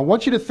 I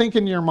want you to think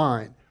in your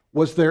mind,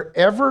 was there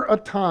ever a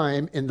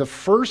time in the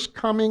first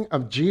coming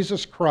of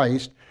Jesus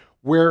Christ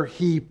where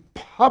he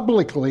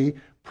publicly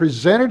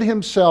presented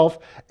himself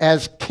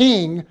as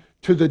king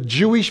to the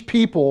Jewish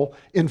people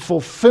in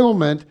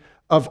fulfillment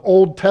of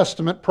Old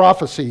Testament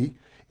prophecy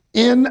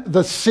in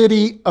the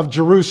city of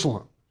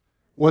Jerusalem?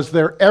 Was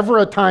there ever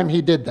a time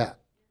he did that?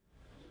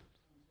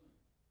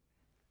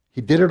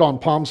 He did it on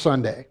Palm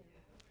Sunday.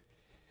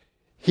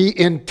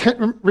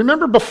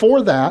 Remember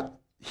before that,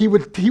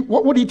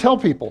 what would he tell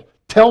people?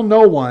 Tell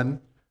no one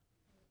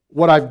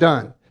what I've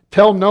done.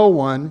 Tell no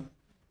one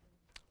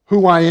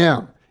who I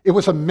am. It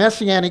was a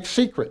messianic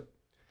secret.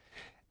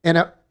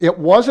 And it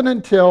wasn't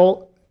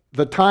until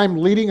the time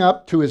leading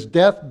up to his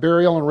death,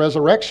 burial, and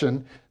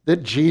resurrection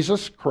that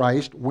Jesus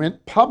Christ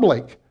went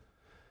public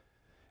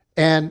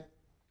and,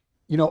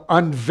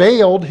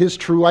 unveiled his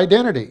true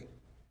identity.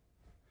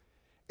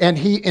 And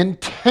he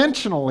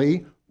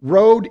intentionally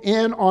rode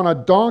in on a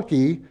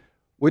donkey,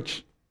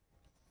 which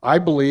I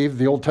believe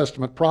the Old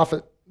Testament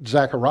prophet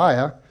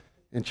Zechariah,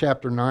 in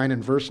chapter 9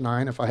 and verse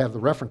 9, if I have the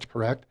reference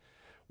correct,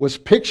 was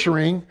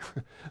picturing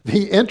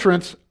the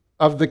entrance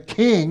of the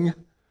king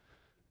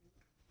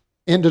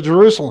into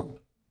Jerusalem.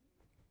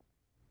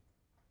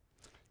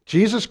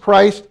 Jesus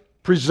Christ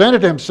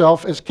presented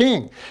himself as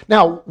king.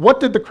 Now,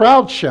 what did the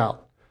crowd shout?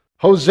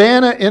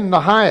 Hosanna in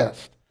the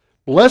highest.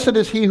 Blessed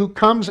is he who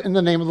comes in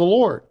the name of the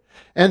Lord.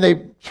 And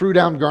they threw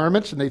down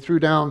garments and they threw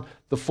down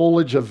the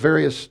foliage of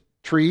various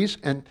trees.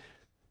 And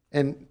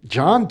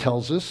John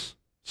tells us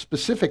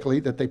specifically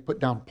that they put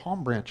down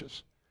palm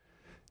branches.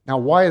 Now,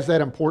 why is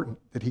that important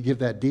that he give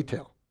that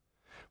detail?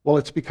 Well,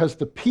 it's because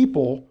the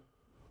people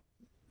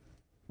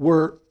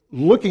were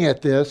looking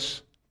at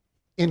this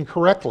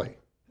incorrectly.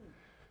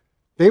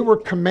 They were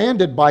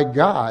commanded by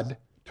God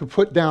to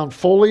put down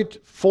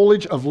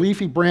foliage of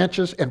leafy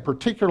branches, and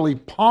particularly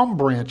palm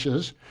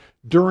branches,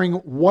 during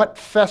what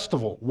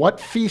festival, what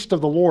feast of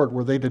the Lord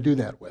were they to do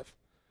that with?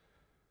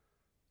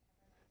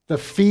 The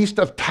Feast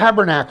of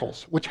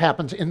Tabernacles, which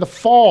happens in the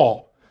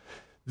fall.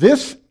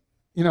 This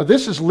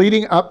is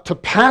leading up to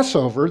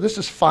Passover. This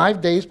is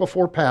 5 days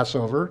before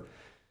Passover,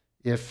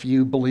 if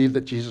you believe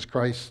that Jesus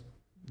Christ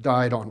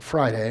died on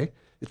Friday.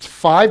 It's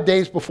 5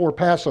 days before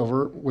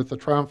Passover with the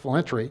triumphal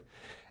entry,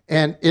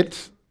 and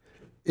it's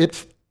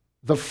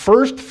the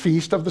first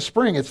feast of the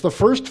spring. It's the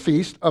first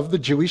feast of the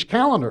Jewish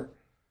calendar.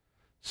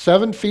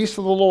 7 feasts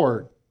of the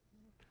Lord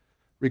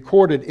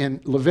recorded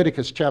in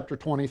Leviticus chapter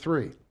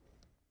 23.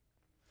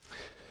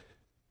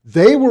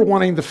 They were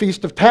wanting the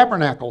Feast of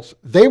Tabernacles.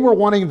 They were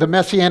wanting the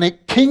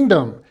Messianic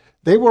kingdom.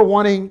 They were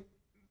wanting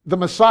the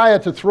Messiah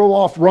to throw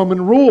off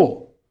Roman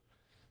rule.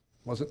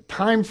 Wasn't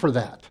time for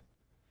that.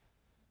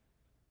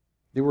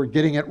 They were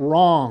getting it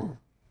wrong.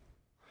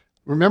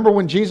 Remember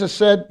when Jesus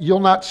said, "You'll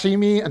not see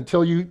me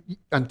until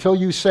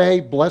you say,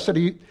 'Blessed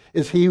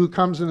is he who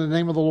comes in the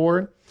name of the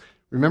Lord'?"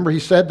 Remember he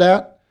said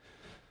that?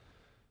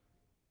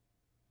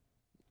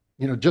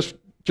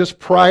 Just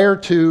prior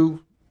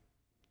to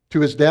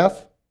his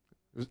death.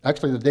 It was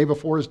actually the day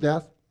before his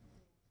death.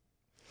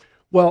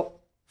 Well,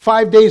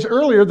 5 days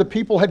earlier, the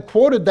people had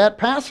quoted that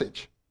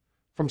passage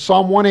from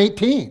Psalm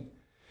 118.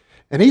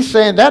 And he's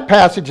saying that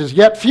passage is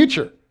yet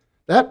future.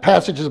 That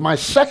passage is my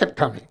second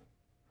coming.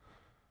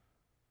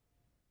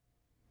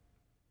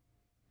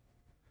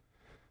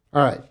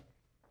 All right.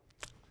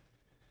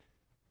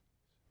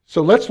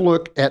 So let's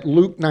look at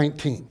Luke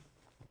 19.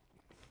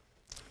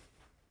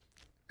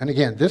 And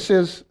again, this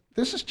is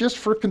just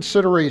for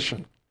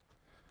consideration.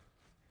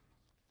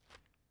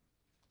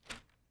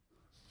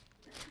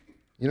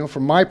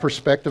 From my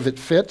perspective, it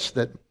fits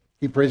that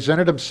he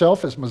presented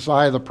himself as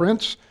Messiah the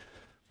Prince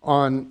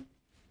on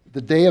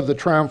the day of the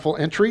triumphal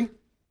entry.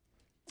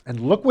 And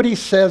look what he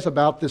says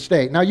about this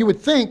day. Now, you would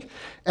think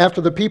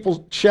after the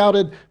people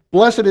shouted,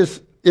 "Blessed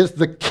is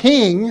the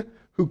King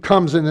who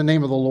comes in the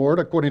name of the Lord,"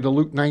 according to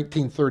Luke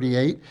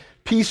 19:38,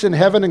 "peace in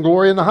heaven and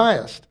glory in the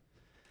highest."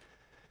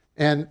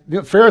 And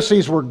the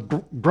Pharisees were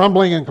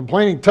grumbling and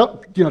complaining, tell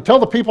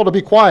the people to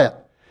be quiet.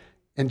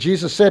 And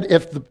Jesus said,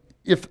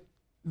 if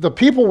the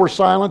people were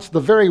silenced, the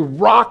very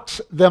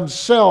rocks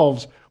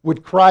themselves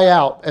would cry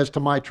out as to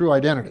my true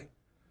identity.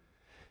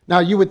 Now,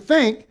 you would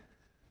think,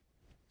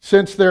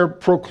 since they're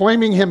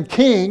proclaiming him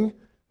king,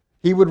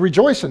 he would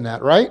rejoice in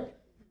that, right?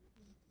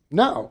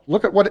 No.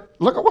 Look at what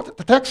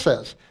the text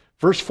says.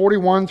 Verse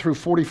 41 through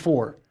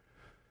 44.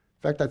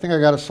 In fact, I think I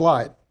got a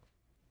slide.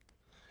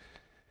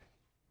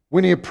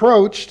 When he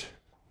approached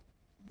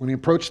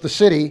the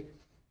city,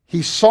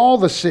 he saw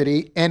the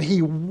city and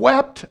he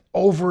wept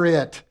over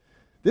it.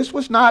 This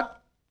was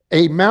not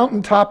a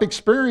mountaintop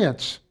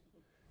experience.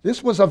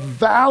 This was a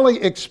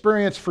valley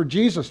experience for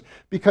Jesus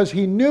because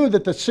he knew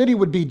that the city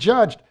would be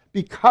judged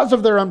because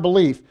of their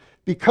unbelief,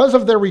 because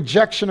of their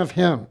rejection of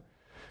him,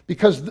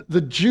 because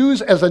the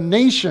Jews as a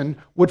nation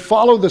would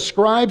follow the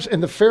scribes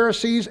and the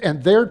Pharisees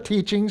and their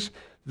teachings,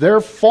 their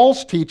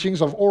false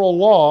teachings of oral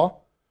law,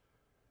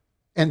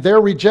 and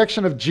their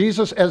rejection of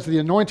Jesus as the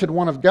anointed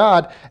one of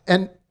God,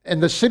 and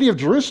the city of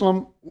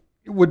Jerusalem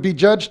would be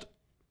judged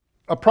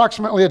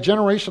approximately a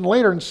generation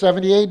later in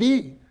 70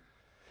 AD.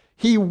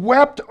 He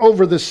wept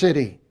over the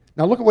city.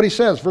 Now look at what he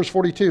says, verse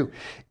 42.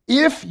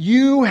 "If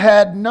you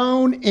had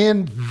known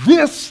in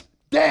this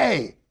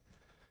day,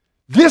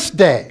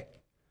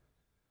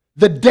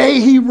 the day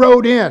he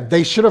rode in,"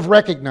 they should have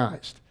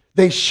recognized.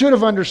 They should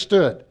have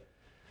understood.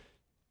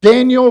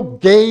 Daniel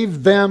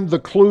gave them the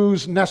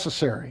clues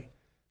necessary.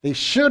 They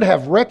should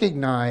have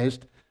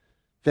recognized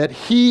that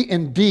he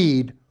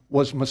indeed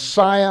was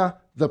Messiah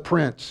the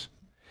Prince.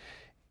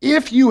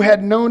 "If you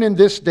had known in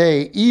this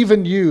day,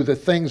 even you, the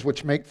things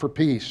which make for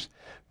peace,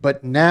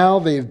 but now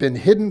they have been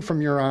hidden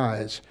from your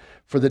eyes.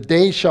 For the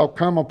day shall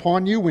come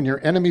upon you when your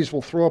enemies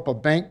will throw up a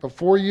bank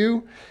before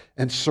you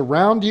and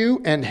surround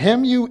you and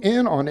hem you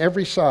in on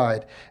every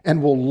side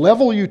and will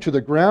level you to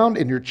the ground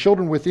and your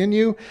children within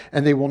you,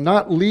 and they will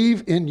not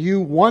leave in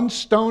you one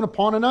stone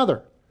upon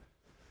another."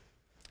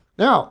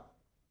 Now,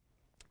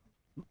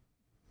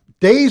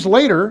 days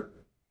later,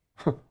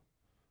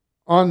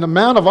 on the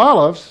Mount of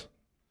Olives,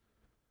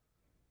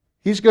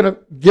 he's going to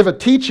give a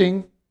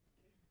teaching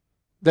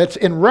that's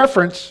in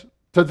reference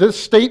to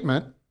this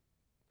statement.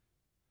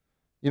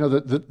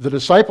 The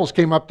disciples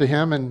came up to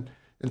him and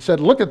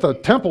said, "Look at the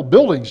temple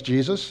buildings,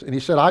 Jesus." And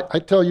he said, I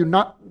tell you,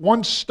 not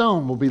one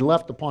stone will be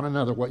left upon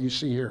another, what you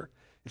see here.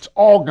 It's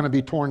all going to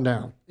be torn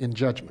down in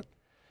judgment.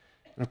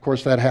 And of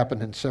course, that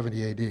happened in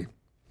 70 AD.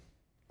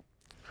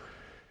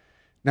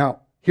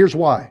 Now, here's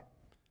why.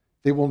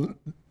 They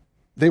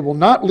will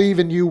not leave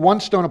in you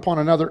one stone upon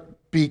another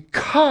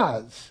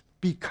because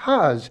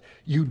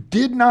you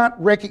did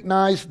not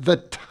recognize the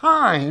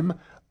time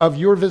of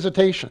your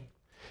visitation.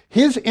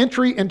 His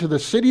entry into the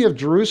city of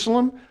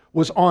Jerusalem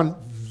was on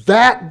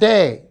that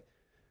day.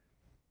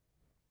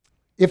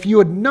 If you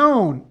had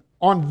known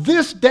on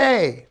this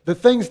day the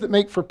things that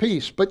make for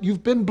peace, but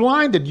you've been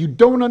blinded, you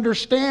don't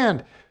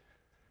understand,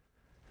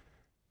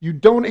 you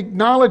don't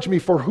acknowledge me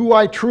for who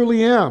I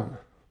truly am.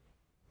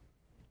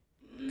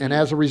 And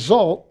as a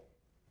result,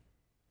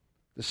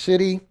 the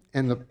city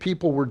and the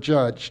people were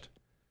judged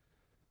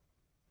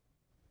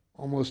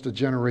almost a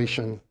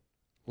generation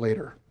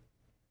later.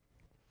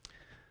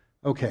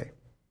 Okay.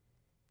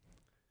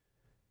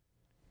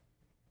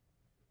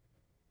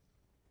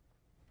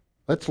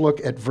 Let's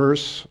look at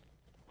verse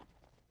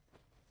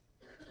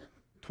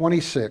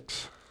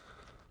 26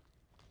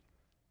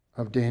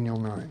 of Daniel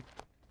 9.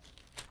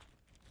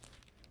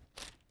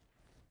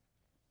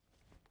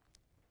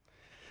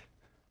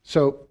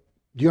 So,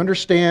 do you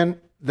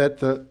understand that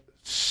the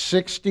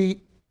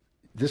 60,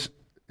 this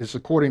is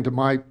according to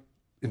my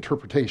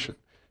interpretation,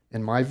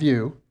 in my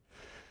view,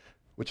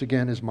 which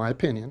again is my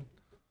opinion,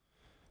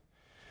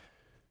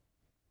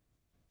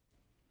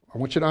 I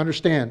want you to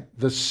understand,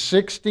 the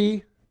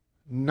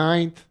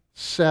 69th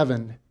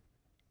seven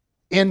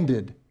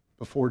ended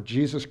before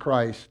Jesus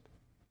Christ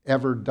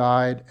ever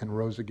died and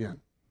rose again.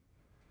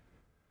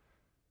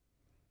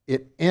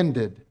 It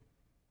ended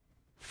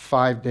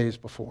 5 days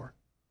before,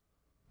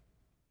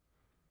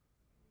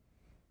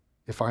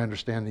 if I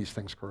understand these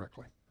things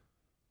correctly.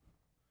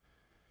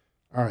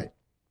 All right.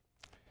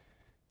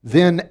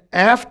 Then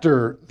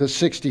after the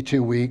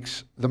 62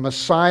 weeks, the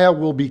Messiah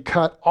will be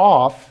cut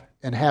off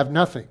and have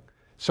nothing.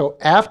 So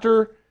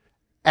after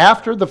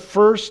the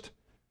first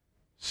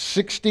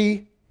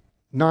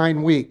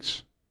 69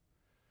 weeks,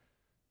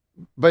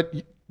 but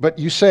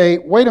you say,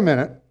 wait a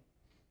minute,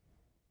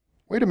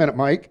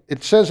 Mike.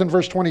 It says in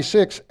verse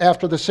 26,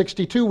 after the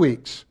 62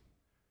 weeks.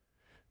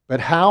 But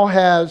how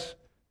has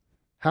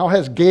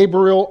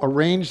Gabriel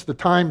arranged the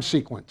time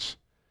sequence?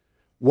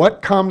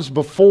 What comes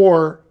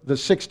before the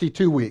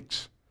 62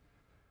 weeks?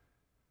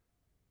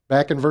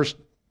 Back in verse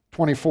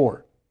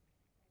 24.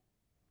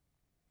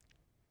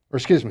 Or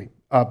excuse me,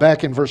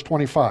 back in verse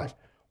 25.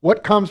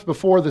 What comes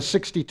before the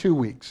 62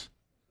 weeks?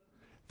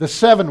 The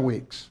 7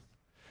 weeks.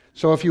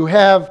 So if you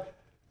have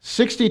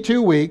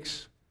 62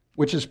 weeks,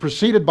 which is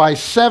preceded by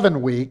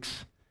 7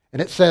 weeks,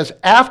 and it says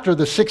after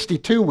the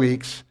 62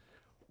 weeks,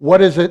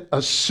 what is it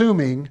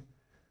assuming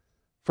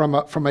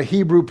from a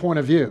Hebrew point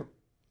of view?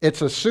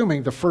 It's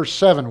assuming the first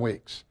 7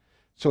 weeks.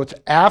 So it's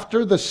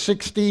after the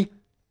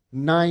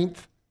 69th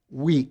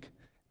week,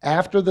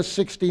 after the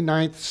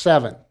 69th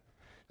seven.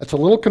 That's a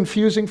little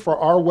confusing for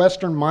our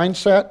Western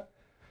mindset.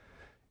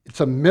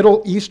 It's a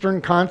Middle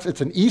Eastern concept.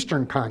 It's an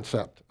Eastern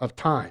concept of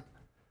time.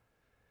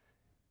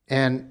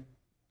 And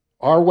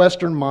our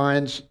Western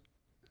minds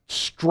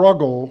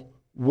struggle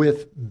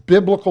with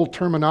biblical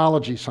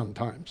terminology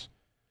sometimes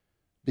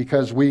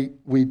because we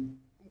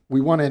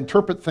want to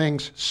interpret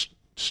things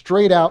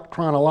straight out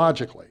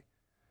chronologically.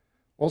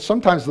 Well,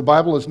 sometimes the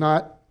Bible is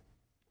not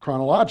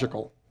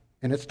chronological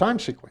in its time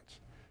sequence.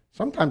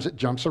 Sometimes it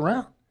jumps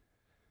around,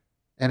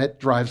 and it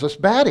drives us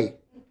batty,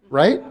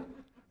 right?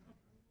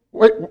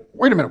 Wait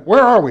a minute,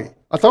 where are we?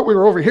 I thought we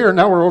were over here,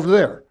 now we're over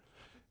there.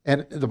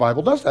 And the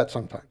Bible does that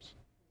sometimes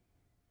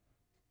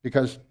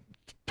because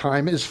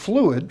time is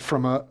fluid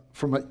from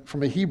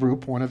a Hebrew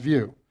point of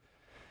view.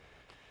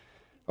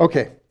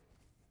 Okay,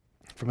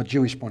 from a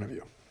Jewish point of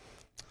view.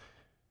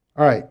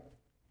 All right.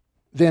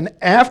 Then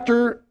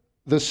after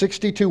the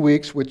 62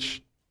 weeks,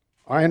 which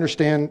I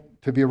understand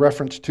to be a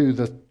reference to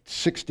the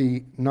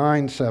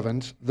 69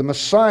 sevens, the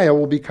Messiah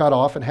will be cut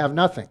off and have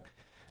nothing.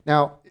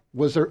 Now,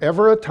 was there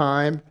ever a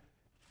time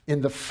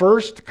in the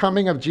first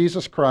coming of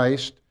Jesus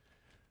Christ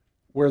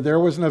where there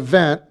was an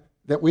event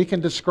that we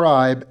can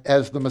describe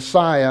as the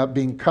Messiah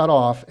being cut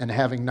off and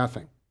having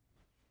nothing?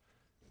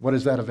 What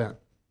is that event?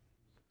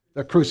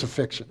 The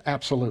crucifixion,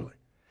 absolutely.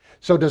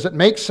 So does it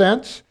make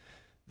sense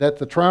that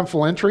the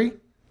triumphal entry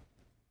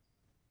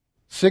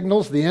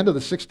signals the end of the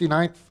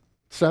 69th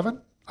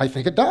seven? I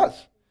think it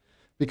does.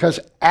 Because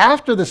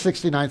after the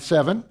 69th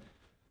seven,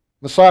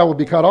 Messiah will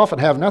be cut off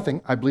and have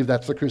nothing. I believe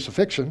that's the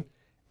crucifixion.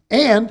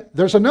 And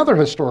there's another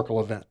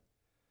historical event.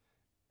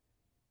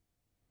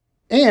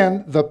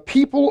 And the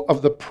people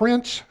of the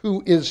prince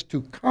who is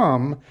to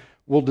come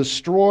will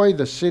destroy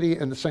the city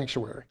and the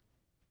sanctuary.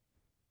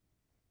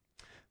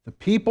 The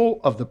people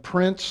of the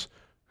prince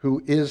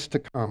who is to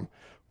come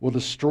will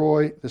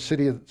destroy the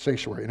city of the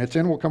sanctuary. And its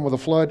end will come with a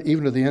flood.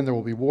 Even to the end there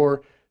will be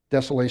war.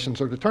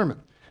 Desolations are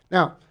determined.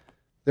 Now,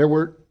 there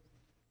were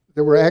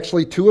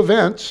actually two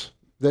events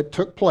that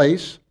took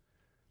place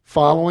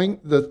following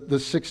the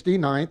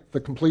 69th, the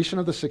completion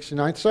of the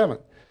 69th seven.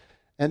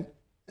 And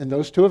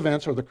those two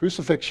events are the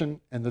crucifixion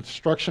and the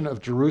destruction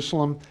of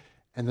Jerusalem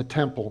and the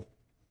temple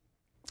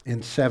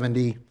in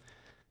 70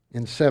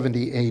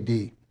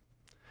 AD.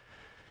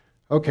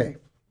 Okay,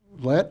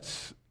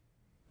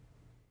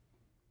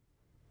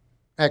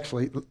 I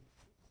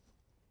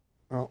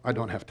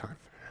don't have time.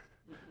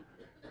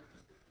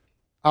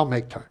 I'll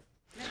make time.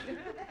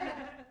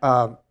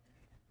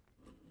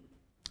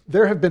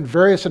 There have been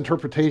various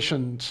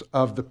interpretations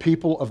of the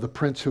people of the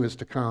prince who is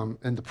to come.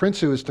 And the prince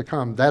who is to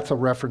come, that's a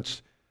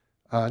reference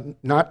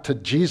not to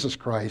Jesus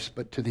Christ,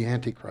 but to the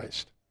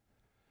Antichrist.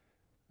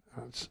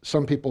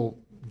 Some people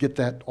get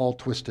that all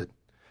twisted.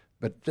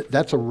 But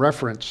that's a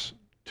reference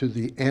to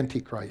the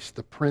Antichrist,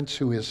 the prince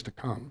who is to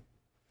come.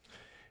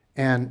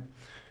 And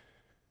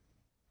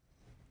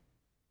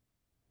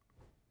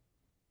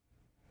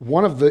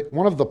one of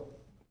the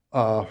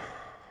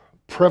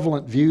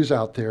prevalent views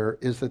out there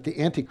is that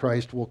the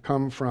Antichrist will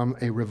come from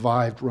a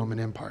revived Roman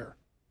Empire.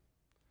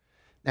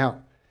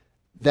 Now,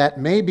 that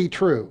may be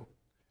true,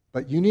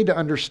 but you need to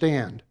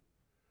understand,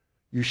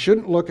 you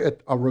shouldn't look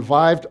at a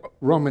revived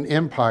Roman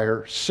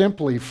Empire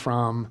simply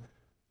from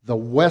the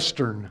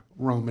Western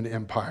Roman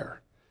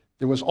Empire.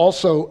 There was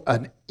also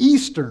an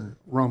Eastern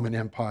Roman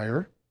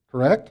Empire,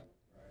 correct?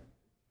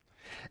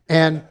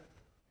 And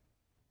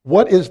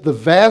what is the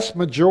vast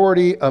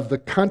majority of the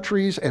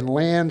countries and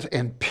lands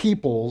and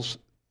peoples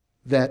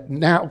that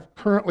now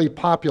currently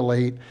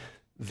populate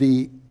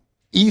the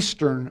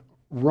Eastern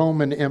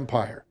Roman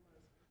Empire?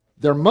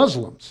 They're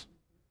Muslims.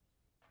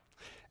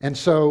 And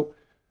so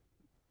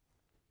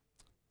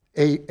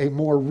a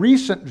more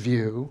recent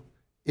view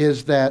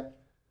is that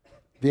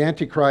the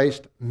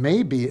Antichrist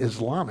may be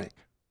Islamic.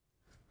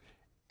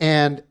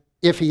 And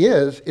if he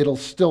is, it'll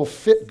still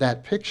fit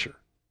that picture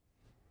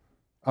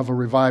of a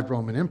revived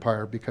Roman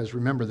Empire, because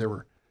remember, there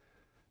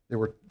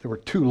were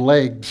two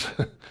legs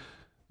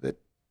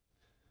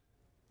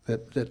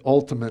that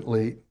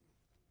ultimately,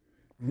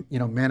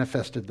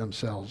 manifested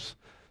themselves.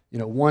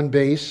 One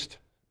based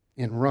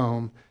in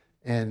Rome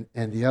and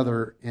the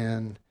other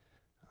in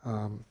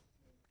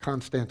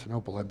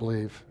Constantinople, I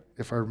believe,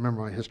 if I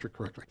remember my history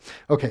correctly.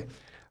 Okay,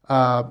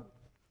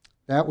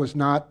 that was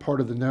not part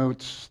of the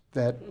notes.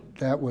 That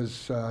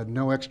was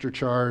no extra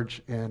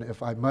charge, and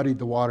if I muddied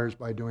the waters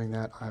by doing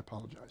that, I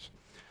apologize.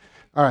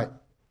 All right,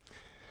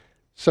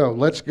 so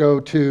let's go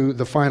to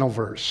the final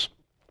verse.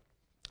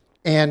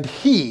 And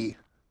he.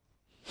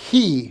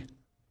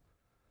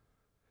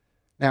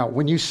 Now,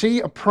 when you see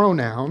a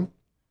pronoun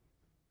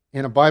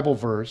in a Bible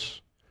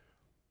verse,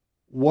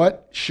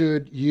 what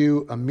should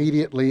you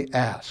immediately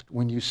ask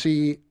when you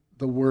see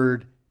the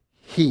word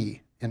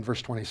he in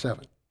verse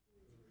 27?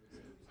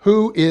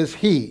 Who is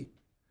he?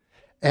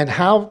 And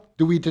how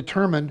do we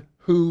determine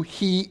who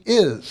he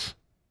is?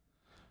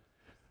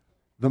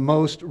 The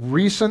most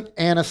recent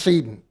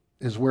antecedent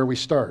is where we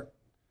start.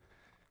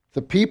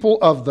 The people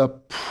of the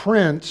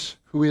prince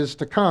who is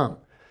to come.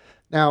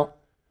 Now,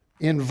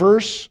 in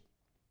verse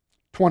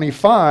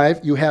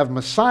 25, you have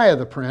Messiah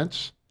the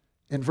prince.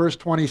 In verse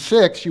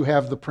 26, you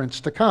have the prince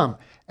to come.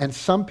 And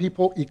some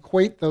people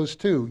equate those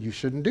two. You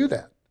shouldn't do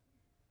that.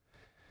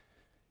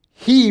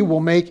 He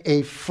will make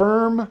a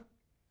firm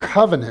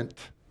covenant.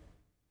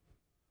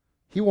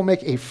 He will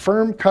make a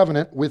firm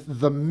covenant with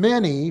the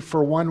many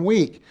for 1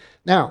 week.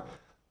 Now,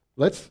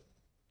 let's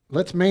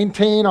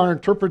maintain our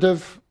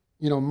interpretive,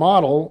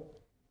 model.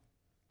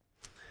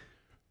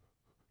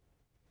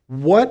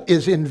 What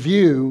is in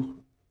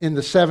view in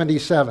the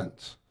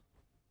 77s?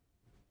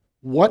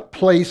 What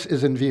place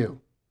is in view?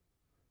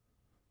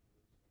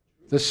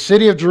 The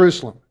city of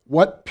Jerusalem.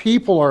 What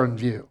people are in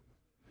view?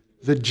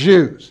 The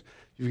Jews.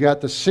 You've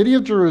got the city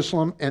of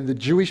Jerusalem and the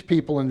Jewish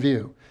people in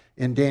view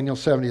in Daniel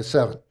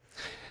 77.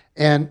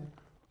 And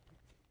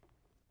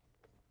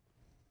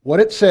what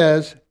it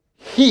says,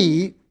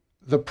 he,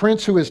 the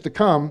prince who is to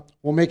come,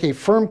 will make a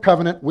firm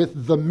covenant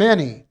with the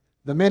many.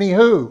 The many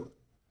who?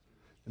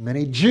 The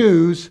many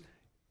Jews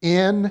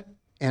in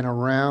and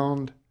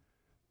around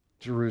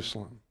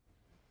Jerusalem.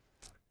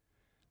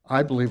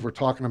 I believe we're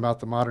talking about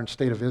the modern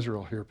state of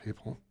Israel here,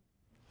 people.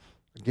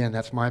 Again,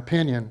 that's my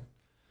opinion.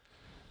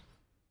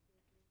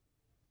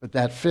 But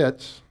that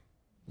fits.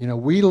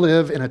 We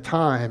live in a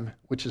time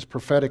which is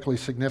prophetically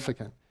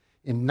significant.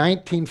 In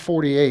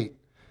 1948,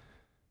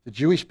 the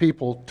Jewish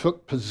people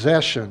took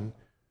possession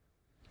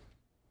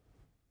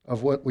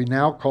of what we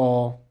now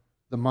call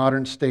the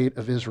modern state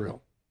of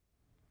Israel.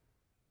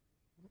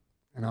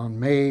 And on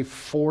May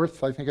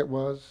 4th, I think it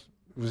was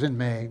in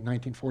May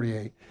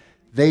 1948,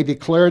 they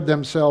declared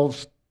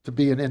themselves to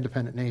be an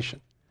independent nation.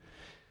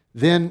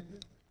 Then,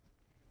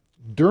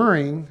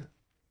 during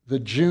the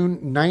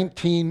June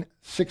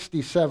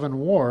 1967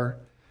 war,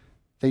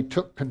 they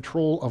took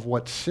control of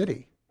what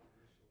city?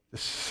 The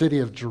city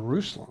of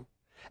Jerusalem.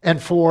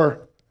 And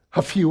for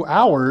a few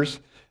hours,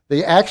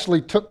 they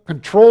actually took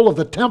control of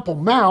the Temple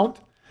Mount.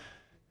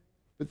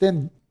 But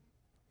then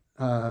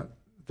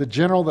the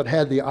general that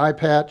had the eye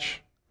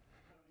patch,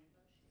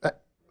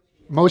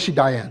 Moshe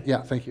Dayan,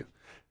 yeah, thank you.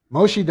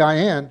 Moshe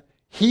Dayan,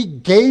 he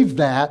gave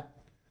that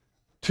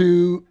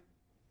to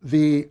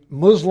the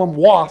Muslim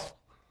Waqf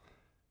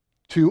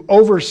to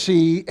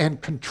oversee and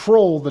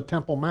control the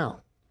Temple Mount.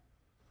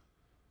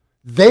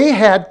 They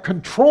had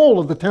control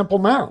of the Temple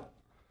Mount.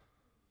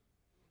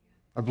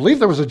 I believe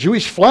there was a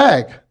Jewish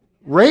flag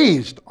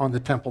raised on the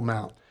Temple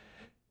Mount.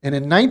 And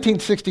in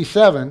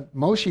 1967,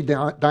 Moshe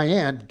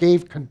Dayan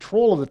gave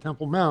control of the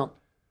Temple Mount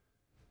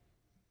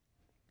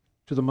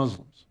to the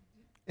Muslims.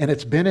 And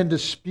it's been in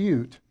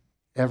dispute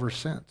ever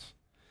since.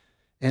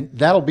 And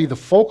that'll be the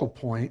focal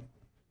point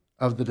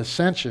of the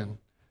dissension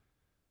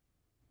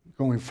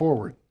going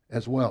forward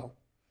as well.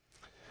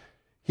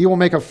 He will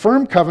make a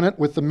firm covenant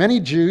with the many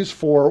Jews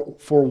for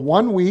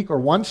 1 week or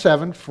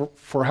 1/7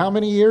 for how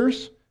many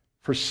years?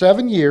 For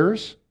 7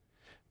 years.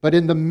 But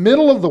in the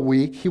middle of the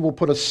week, he will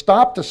put a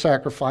stop to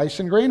sacrifice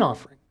and grain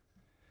offering.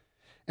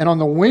 And on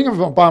the wing of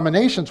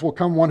abominations will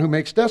come one who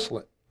makes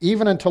desolate,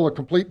 even until a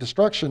complete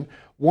destruction,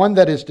 one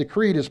that is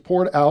decreed is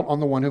poured out on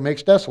the one who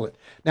makes desolate.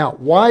 Now,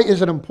 why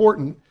is it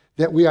important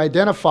that we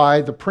identify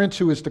the prince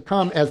who is to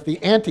come as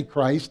the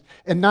Antichrist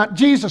and not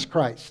Jesus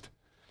Christ?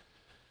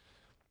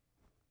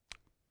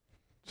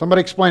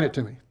 Somebody explain it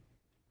to me.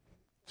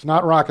 It's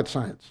not rocket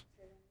science.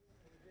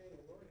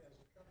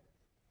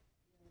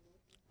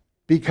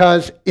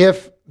 Because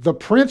if the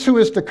prince who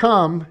is to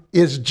come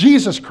is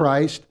Jesus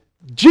Christ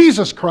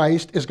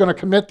is going to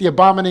commit the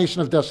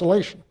abomination of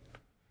desolation.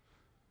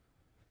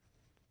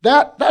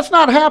 That's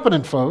not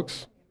happening,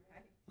 folks.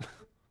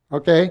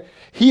 Okay?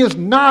 He is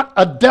not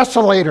a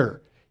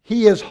desolator.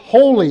 He is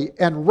holy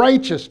and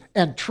righteous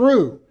and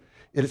true.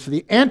 It is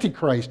the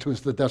Antichrist who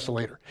is the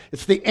desolator.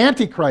 It's the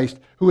Antichrist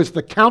who is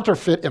the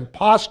counterfeit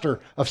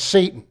impostor of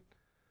Satan,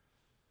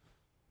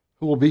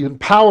 who will be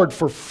empowered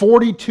for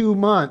 42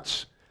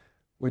 months,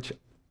 which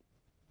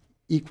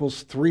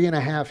equals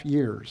 3.5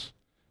 years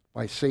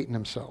by Satan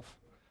himself,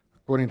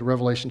 according to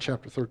Revelation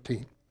chapter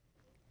 13.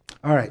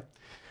 All right,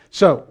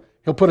 so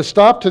he'll put a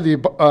stop to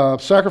the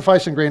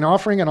sacrifice and grain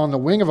offering, and on the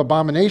wing of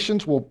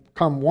abominations will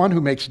come one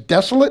who makes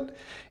desolate,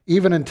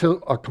 even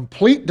until a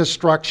complete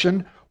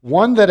destruction.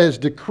 One that is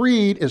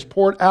decreed is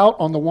poured out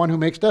on the one who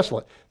makes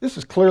desolate. This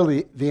is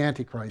clearly the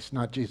Antichrist,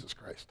 not Jesus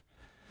Christ.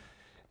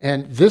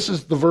 And this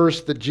is the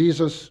verse that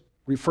Jesus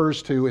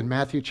refers to in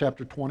Matthew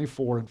chapter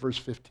 24 and verse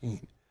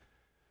 15.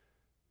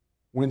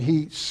 When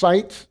he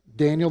cites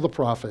Daniel the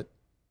prophet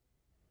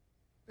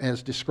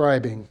as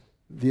describing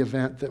the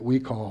event that we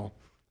call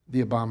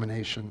the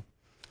abomination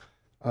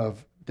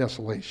of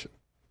desolation.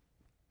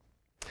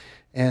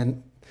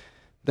 And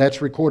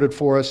that's recorded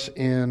for us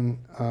in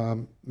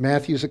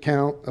Matthew's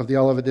account of the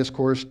Olivet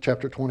Discourse,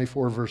 chapter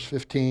 24, verse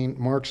 15,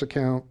 Mark's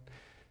account,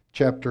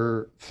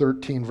 chapter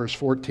 13, verse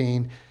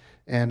 14,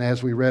 and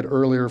as we read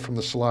earlier from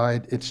the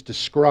slide, it's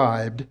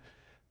described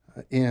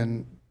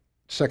in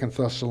 2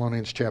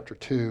 Thessalonians chapter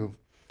 2,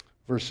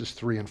 verses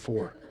 3 and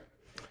 4.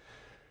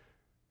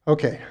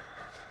 Okay,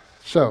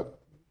 so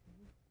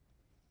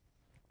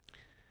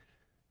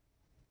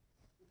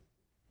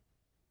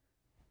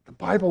the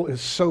Bible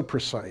is so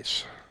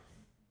precise.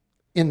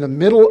 In the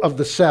middle of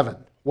the 7,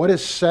 what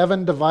is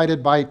 7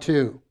 divided by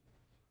 2?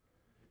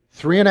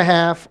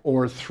 3.5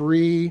 or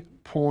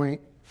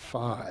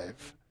 3.5.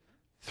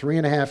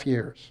 3.5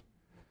 years.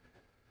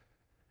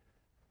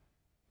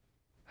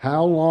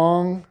 How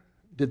long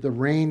did the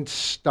rain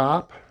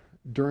stop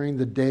during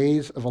the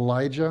days of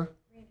Elijah?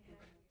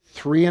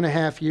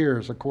 3.5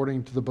 years,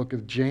 according to the book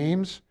of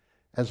James,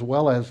 as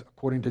well as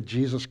according to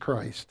Jesus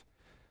Christ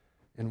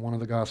in one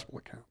of the gospel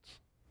accounts.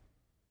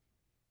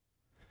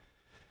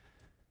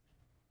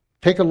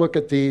 Take a look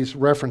at these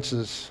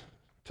references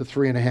to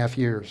 3.5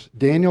 years.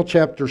 Daniel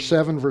chapter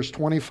 7, verse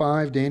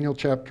 25, Daniel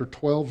chapter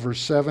 12, verse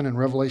 7, and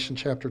Revelation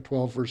chapter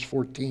 12, verse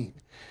 14.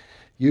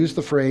 Use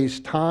the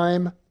phrase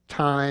time,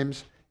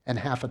 times, and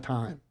half a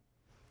time.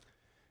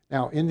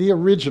 Now, in the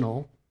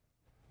original,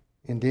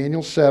 in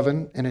Daniel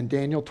 7 and in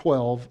Daniel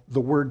 12,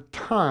 the word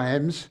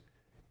times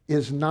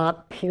is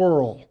not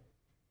plural.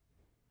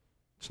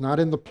 It's not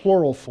in the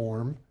plural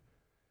form.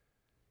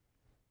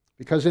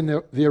 Because in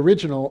the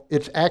original,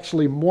 it's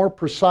actually more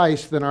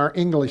precise than our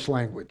English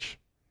language.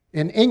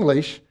 In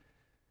English,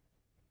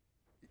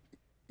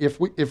 if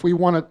we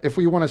want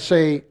to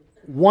say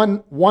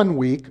one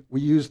week,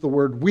 we use the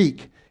word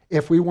week.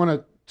 If we want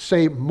to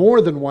say more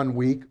than 1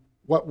 week,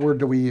 what word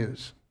do we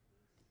use?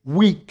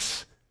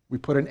 Weeks. We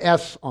put an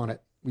S on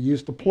it. We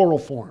use the plural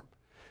form.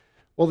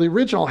 Well, the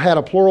original had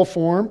a plural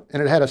form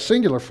and it had a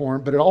singular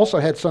form, but it also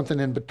had something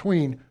in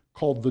between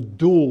called the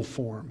dual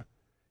form.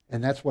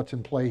 And that's what's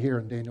in play here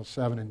in Daniel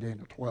 7 and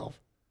Daniel 12.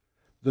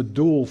 The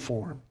dual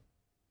form.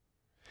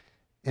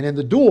 And in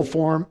the dual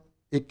form,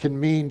 it can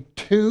mean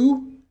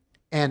 2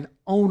 and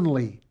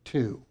only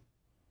 2.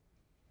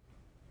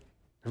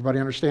 Everybody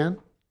understand?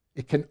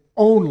 It can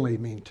only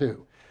mean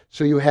 2.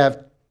 So you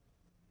have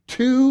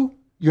 2,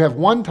 you have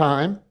 1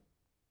 time,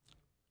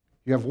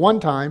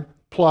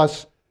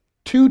 plus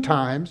 2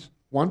 times.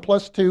 1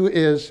 plus 2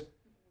 is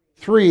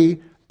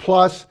 3,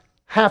 plus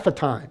half a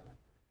time.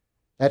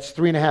 That's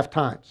 3.5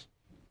 times.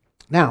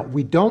 Now,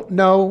 we don't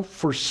know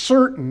for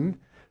certain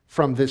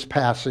from this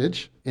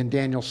passage in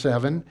Daniel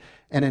 7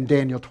 and in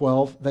Daniel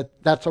 12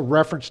 that that's a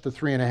reference to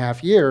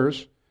 3.5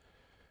 years,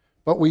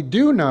 but we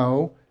do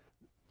know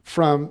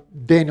from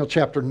Daniel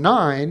chapter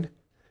 9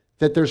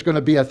 that there's going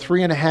to be a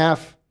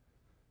 3.5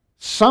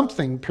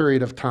 something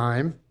period of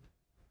time.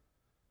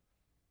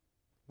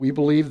 We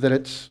believe that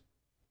it's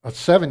a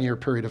 7-year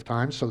period of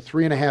time, so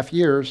 3.5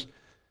 years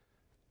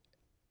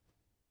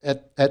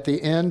at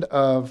the end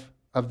of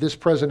this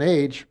present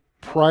age,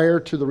 prior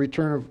to the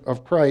return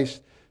of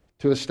Christ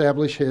to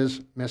establish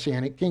his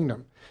messianic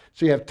kingdom.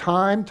 So you have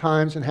time,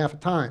 times, and half a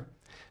time.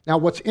 Now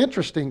what's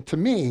interesting to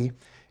me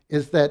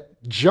is that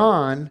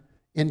John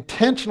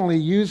intentionally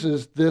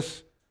uses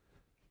this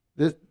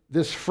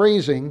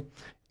phrasing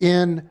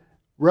in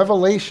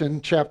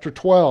Revelation chapter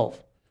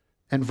 12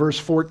 and verse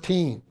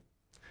 14,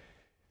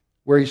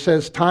 where he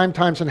says time,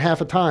 times, and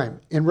half a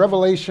time. In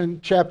Revelation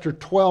chapter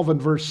 12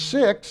 and verse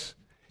 6,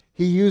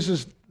 he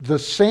uses the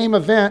same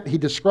event, he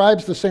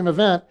describes the same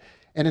event,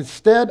 and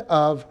instead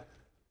of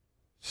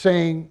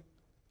saying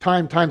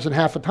time, times, and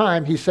half a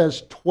time, he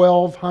says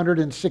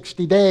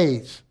 1,260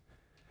 days.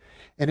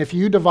 And if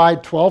you divide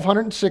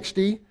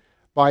 1,260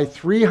 by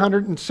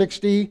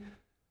 360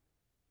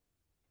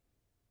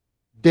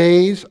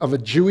 days of a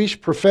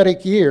Jewish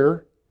prophetic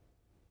year,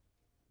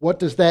 what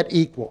does that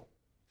equal?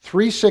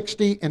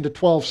 360 into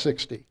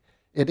 1,260.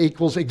 It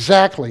equals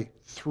exactly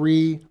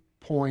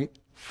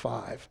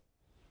 3.5.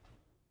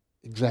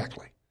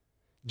 Exactly.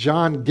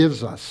 John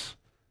gives us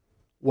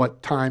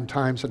what time,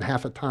 times, and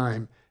half a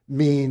time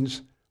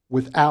means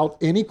without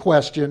any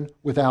question,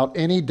 without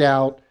any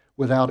doubt,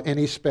 without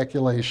any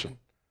speculation.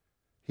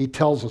 He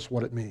tells us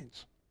what it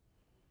means.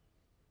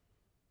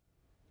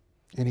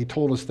 And he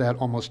told us that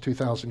almost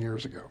 2,000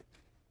 years ago.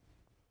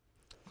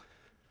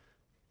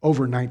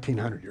 Over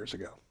 1,900 years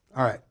ago.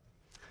 All right.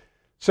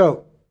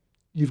 So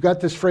you've got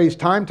this phrase,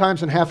 time,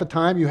 times, and half a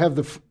time. You have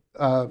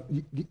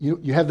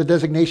the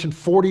designation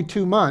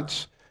 42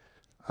 months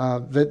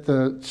that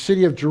the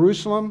city of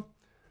Jerusalem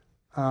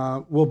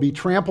will be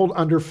trampled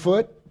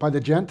underfoot by the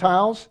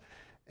Gentiles,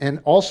 and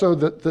also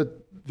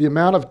the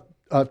amount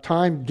of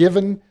time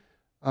given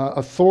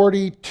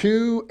authority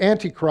to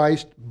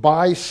Antichrist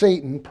by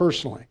Satan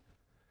personally.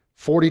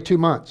 42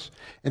 months.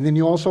 And then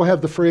you also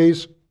have the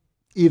phrase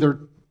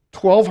either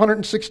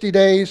 1,260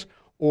 days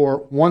or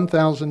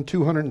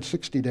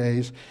 1,260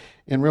 days.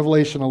 In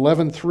Revelation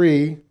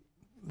 11:3,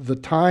 the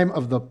time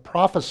of the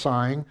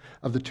prophesying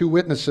of the two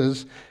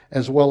witnesses,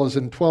 as well as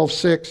in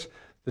 12:6,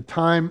 the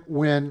time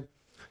when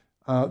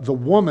the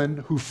woman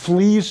who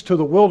flees to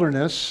the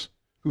wilderness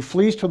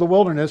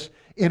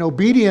in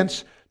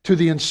obedience to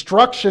the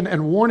instruction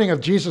and warning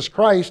of Jesus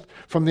Christ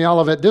from the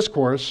Olivet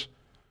Discourse,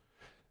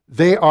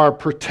 they are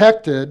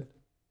protected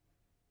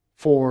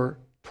for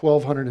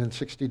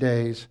 1,260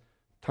 days,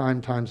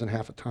 time, times, and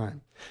half a time.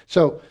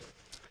 So,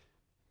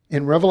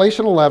 in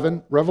Revelation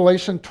 11,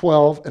 Revelation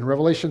 12, and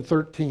Revelation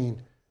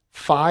 13,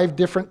 5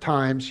 different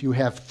times you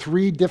have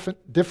 3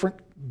 different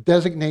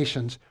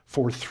designations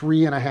for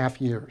 3.5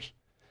 years.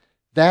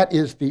 That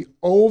is the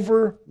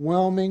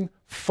overwhelming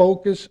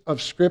focus of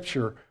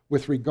Scripture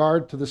with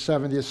regard to the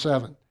 70th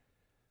seven.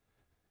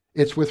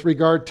 It's with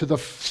regard to the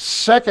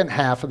second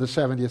half of the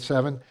 70th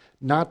seven,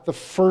 not the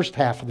first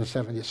half of the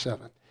 70th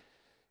seven.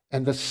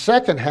 And the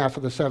second half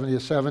of the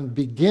 70th seven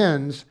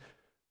begins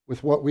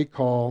with what we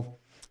call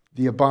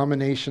the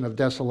abomination of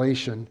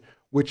desolation,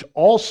 which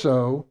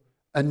also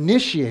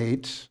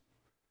initiates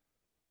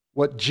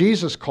what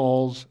Jesus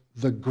calls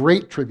the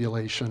Great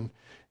Tribulation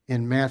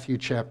in Matthew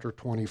chapter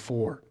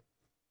 24.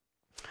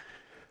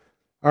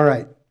 All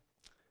right,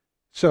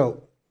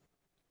 so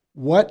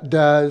what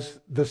does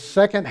the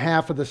second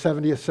half of the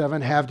 70th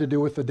seven have to do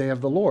with the day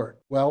of the Lord?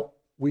 Well,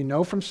 we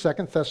know from 2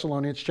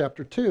 Thessalonians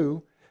chapter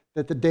 2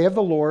 that the day of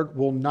the Lord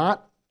will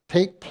not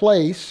take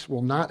place,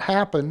 will not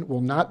happen, will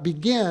not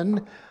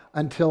begin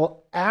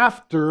until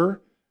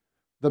after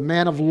the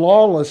man of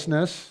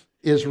lawlessness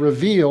is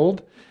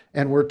revealed.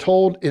 And we're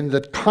told in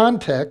the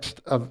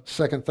context of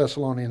 2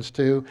 Thessalonians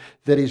 2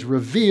 that he's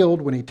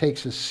revealed when he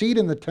takes his seat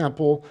in the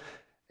temple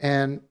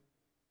and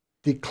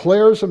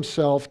declares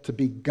himself to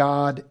be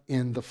God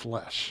in the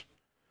flesh.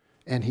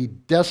 And he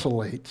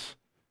desolates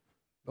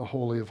the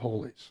Holy of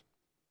Holies.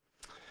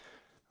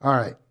 All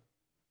right.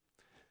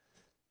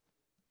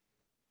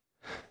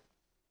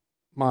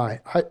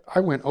 I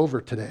went over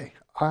today.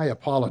 I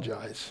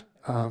apologize.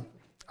 I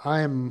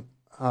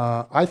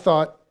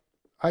thought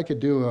I could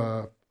do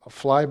a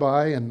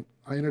flyby, and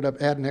I ended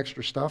up adding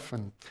extra stuff.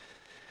 And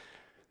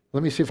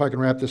let me see if I can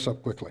wrap this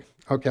up quickly.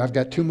 Okay, I've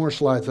got 2 more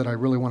slides that I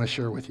really want to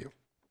share with you.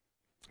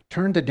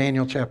 Turn to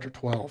Daniel chapter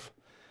 12.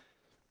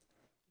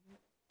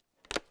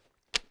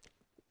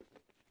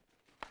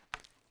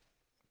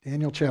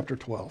 Daniel chapter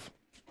 12.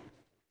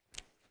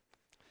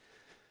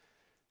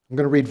 I'm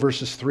going to read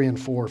verses 3 and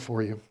 4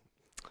 for you.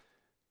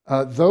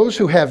 Those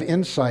who have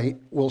insight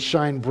will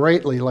shine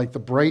brightly like the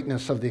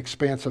brightness of the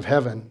expanse of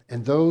heaven,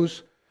 and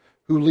those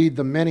who lead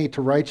the many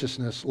to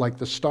righteousness like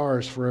the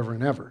stars forever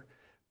and ever.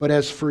 But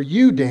as for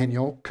you,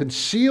 Daniel,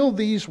 conceal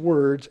these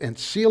words and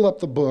seal up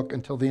the book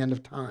until the end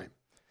of time.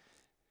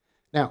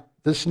 Now,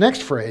 this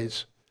next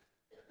phrase,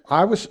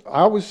 I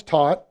was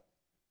taught,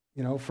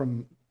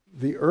 from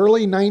the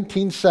early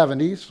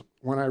 1970s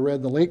when I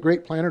read The Late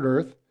Great Planet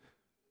Earth.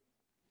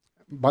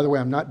 By the way,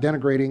 I'm not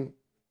denigrating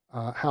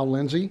Hal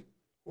Lindsey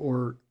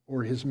or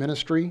his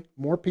ministry.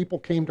 More people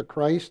came to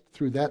Christ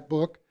through that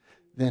book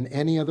than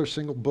any other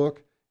single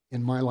book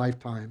in my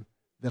lifetime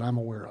that I'm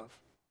aware of.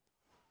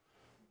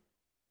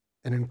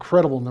 An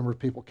incredible number of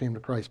people came to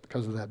Christ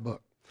because of that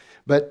book.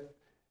 But,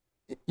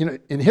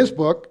 in his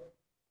book,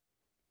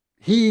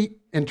 he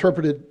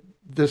interpreted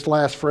this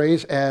last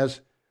phrase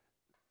as,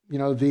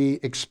 the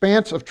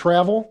expanse of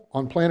travel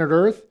on planet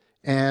Earth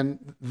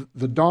and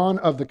the dawn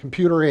of the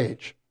computer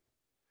age.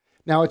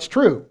 Now, it's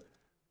true.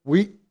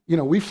 We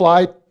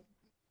fly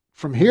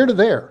from here to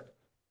there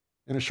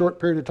in a short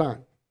period of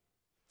time.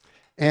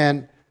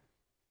 And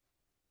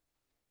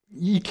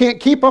you can't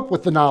keep up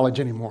with the knowledge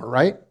anymore,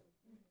 right?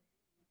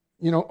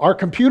 Our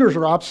computers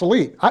are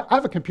obsolete. I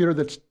have a computer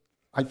that's,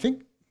 I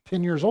think,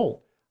 10 years old.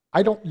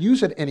 I don't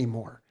use it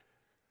anymore.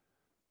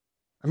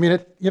 I mean,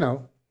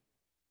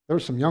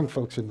 there's some young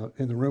folks in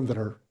the room that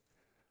are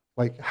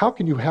like, how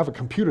can you have a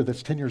computer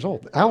that's 10 years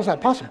old? How is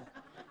that possible?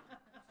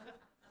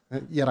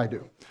 Yet I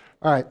do.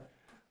 All right.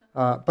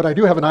 But I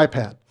do have an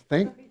iPad.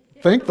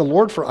 Thank the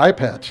Lord for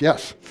iPads,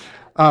 yes.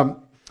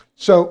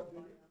 So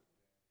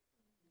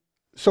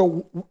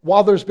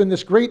while there's been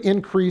this great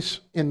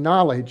increase in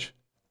knowledge,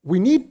 we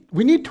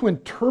need to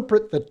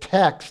interpret the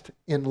text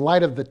in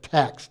light of the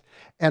text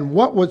And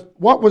what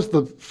was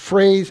the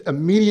phrase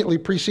immediately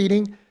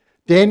preceding?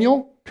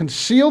 Daniel,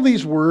 conceal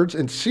these words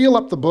and seal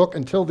up the book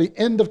until the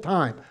end of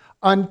time.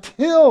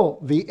 Until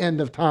the end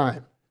of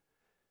time.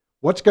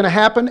 What's going to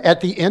happen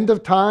at the end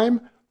of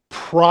time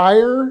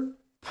prior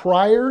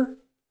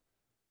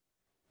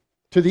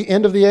to the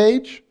end of the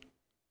age?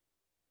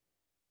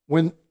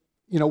 When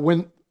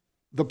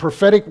the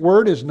prophetic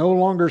word is no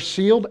longer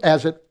sealed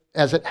as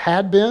it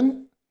had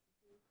been,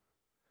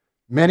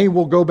 many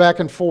will go back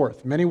and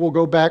forth. Many will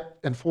go back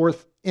and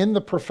forth in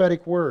the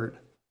prophetic word.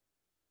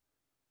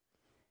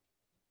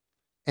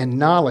 And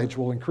knowledge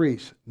will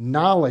increase.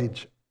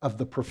 Knowledge of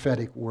the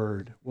prophetic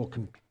word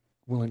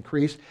will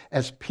increase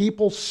as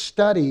people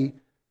study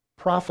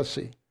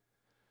prophecy.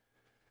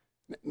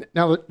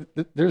 Now,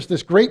 there's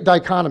this great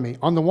dichotomy.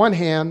 On the one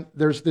hand,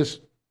 there's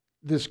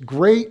this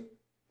great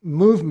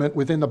movement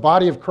within the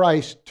body of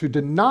Christ to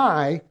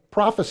deny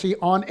prophecy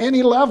on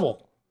any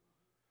level.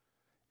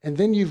 And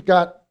then you've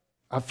got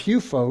a few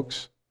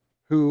folks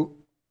who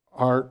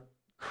are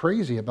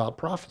crazy about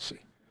prophecy.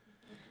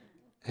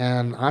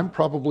 And I'm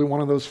probably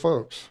one of those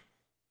folks.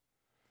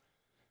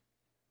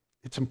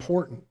 It's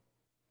important.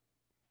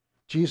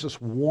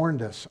 Jesus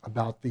warned us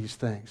about these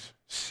things.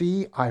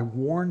 See, I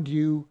warned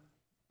you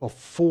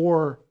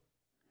beforehand.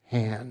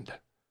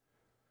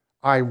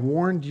 I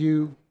warned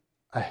you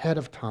ahead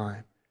of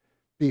time.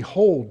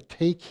 Behold,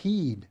 take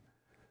heed.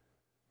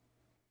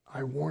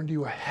 I warned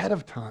you ahead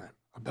of time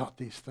about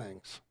these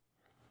things.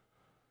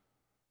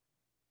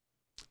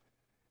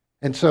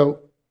 And so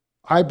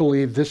I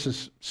believe this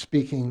is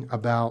speaking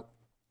about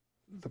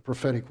the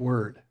prophetic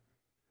word.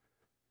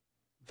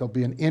 There'll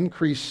be an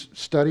increased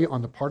study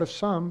on the part of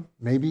some.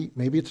 Maybe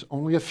it's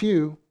only a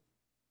few,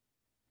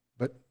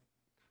 but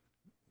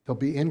there'll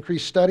be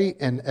increased study,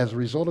 and as a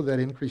result of that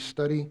increased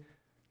study,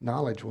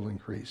 knowledge will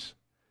increase.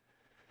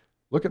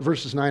 Look at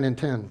verses 9 and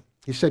 10.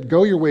 He said,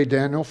 "Go your way,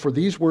 Daniel, for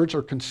these words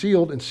are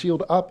concealed and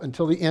sealed up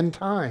until the end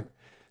time."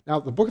 Now,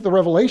 the book of the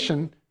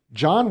Revelation,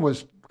 John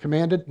was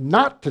commanded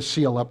not to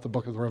seal up the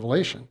book of the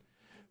Revelation,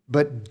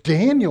 but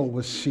Daniel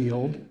was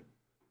sealed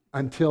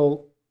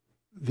until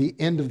the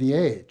end of the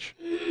age,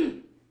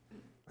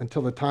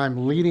 until the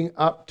time leading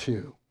up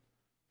to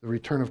the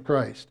return of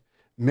Christ.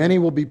 Many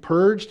will be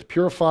purged,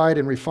 purified,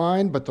 and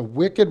refined, but the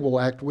wicked will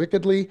act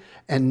wickedly,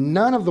 and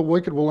none of the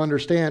wicked will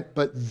understand,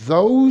 but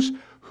those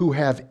who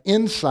have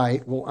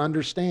insight will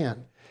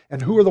understand.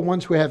 And who are the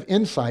ones who have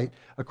insight,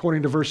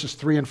 according to verses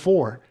 3 and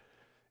 4?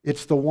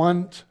 It's the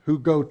ones who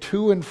go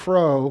to and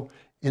fro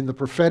in the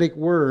prophetic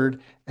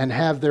word and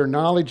have their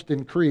knowledge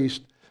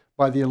increased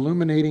by the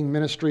illuminating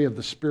ministry of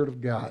the Spirit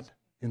of God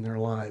in their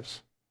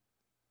lives.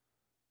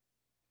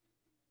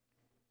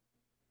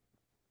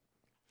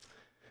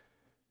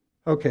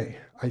 Okay,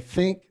 I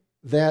think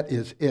that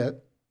is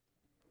it,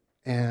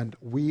 and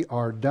we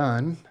are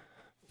done.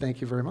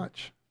 Thank you very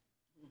much.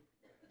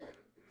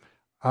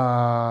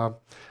 I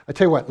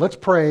tell you what, let's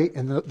pray,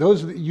 and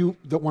those of you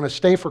that want to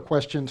stay for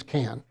questions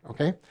can,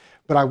 okay?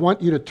 But I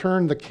want you to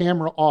turn the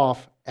camera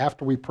off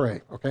after we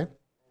pray, okay?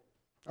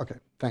 Okay,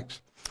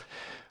 thanks.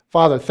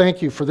 Father,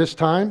 thank you for this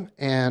time,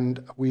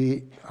 and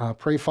we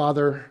pray,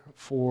 Father,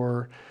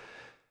 for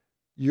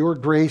your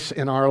grace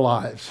in our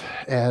lives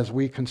as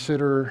we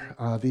consider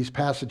these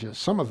passages,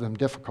 some of them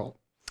difficult.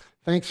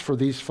 Thanks for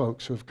these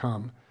folks who have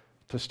come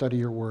to study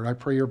your word. I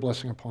pray your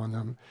blessing upon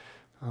them.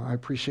 I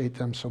appreciate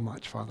them so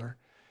much, Father.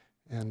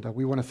 And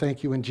we want to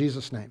thank you in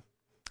Jesus' name.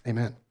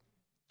 Amen.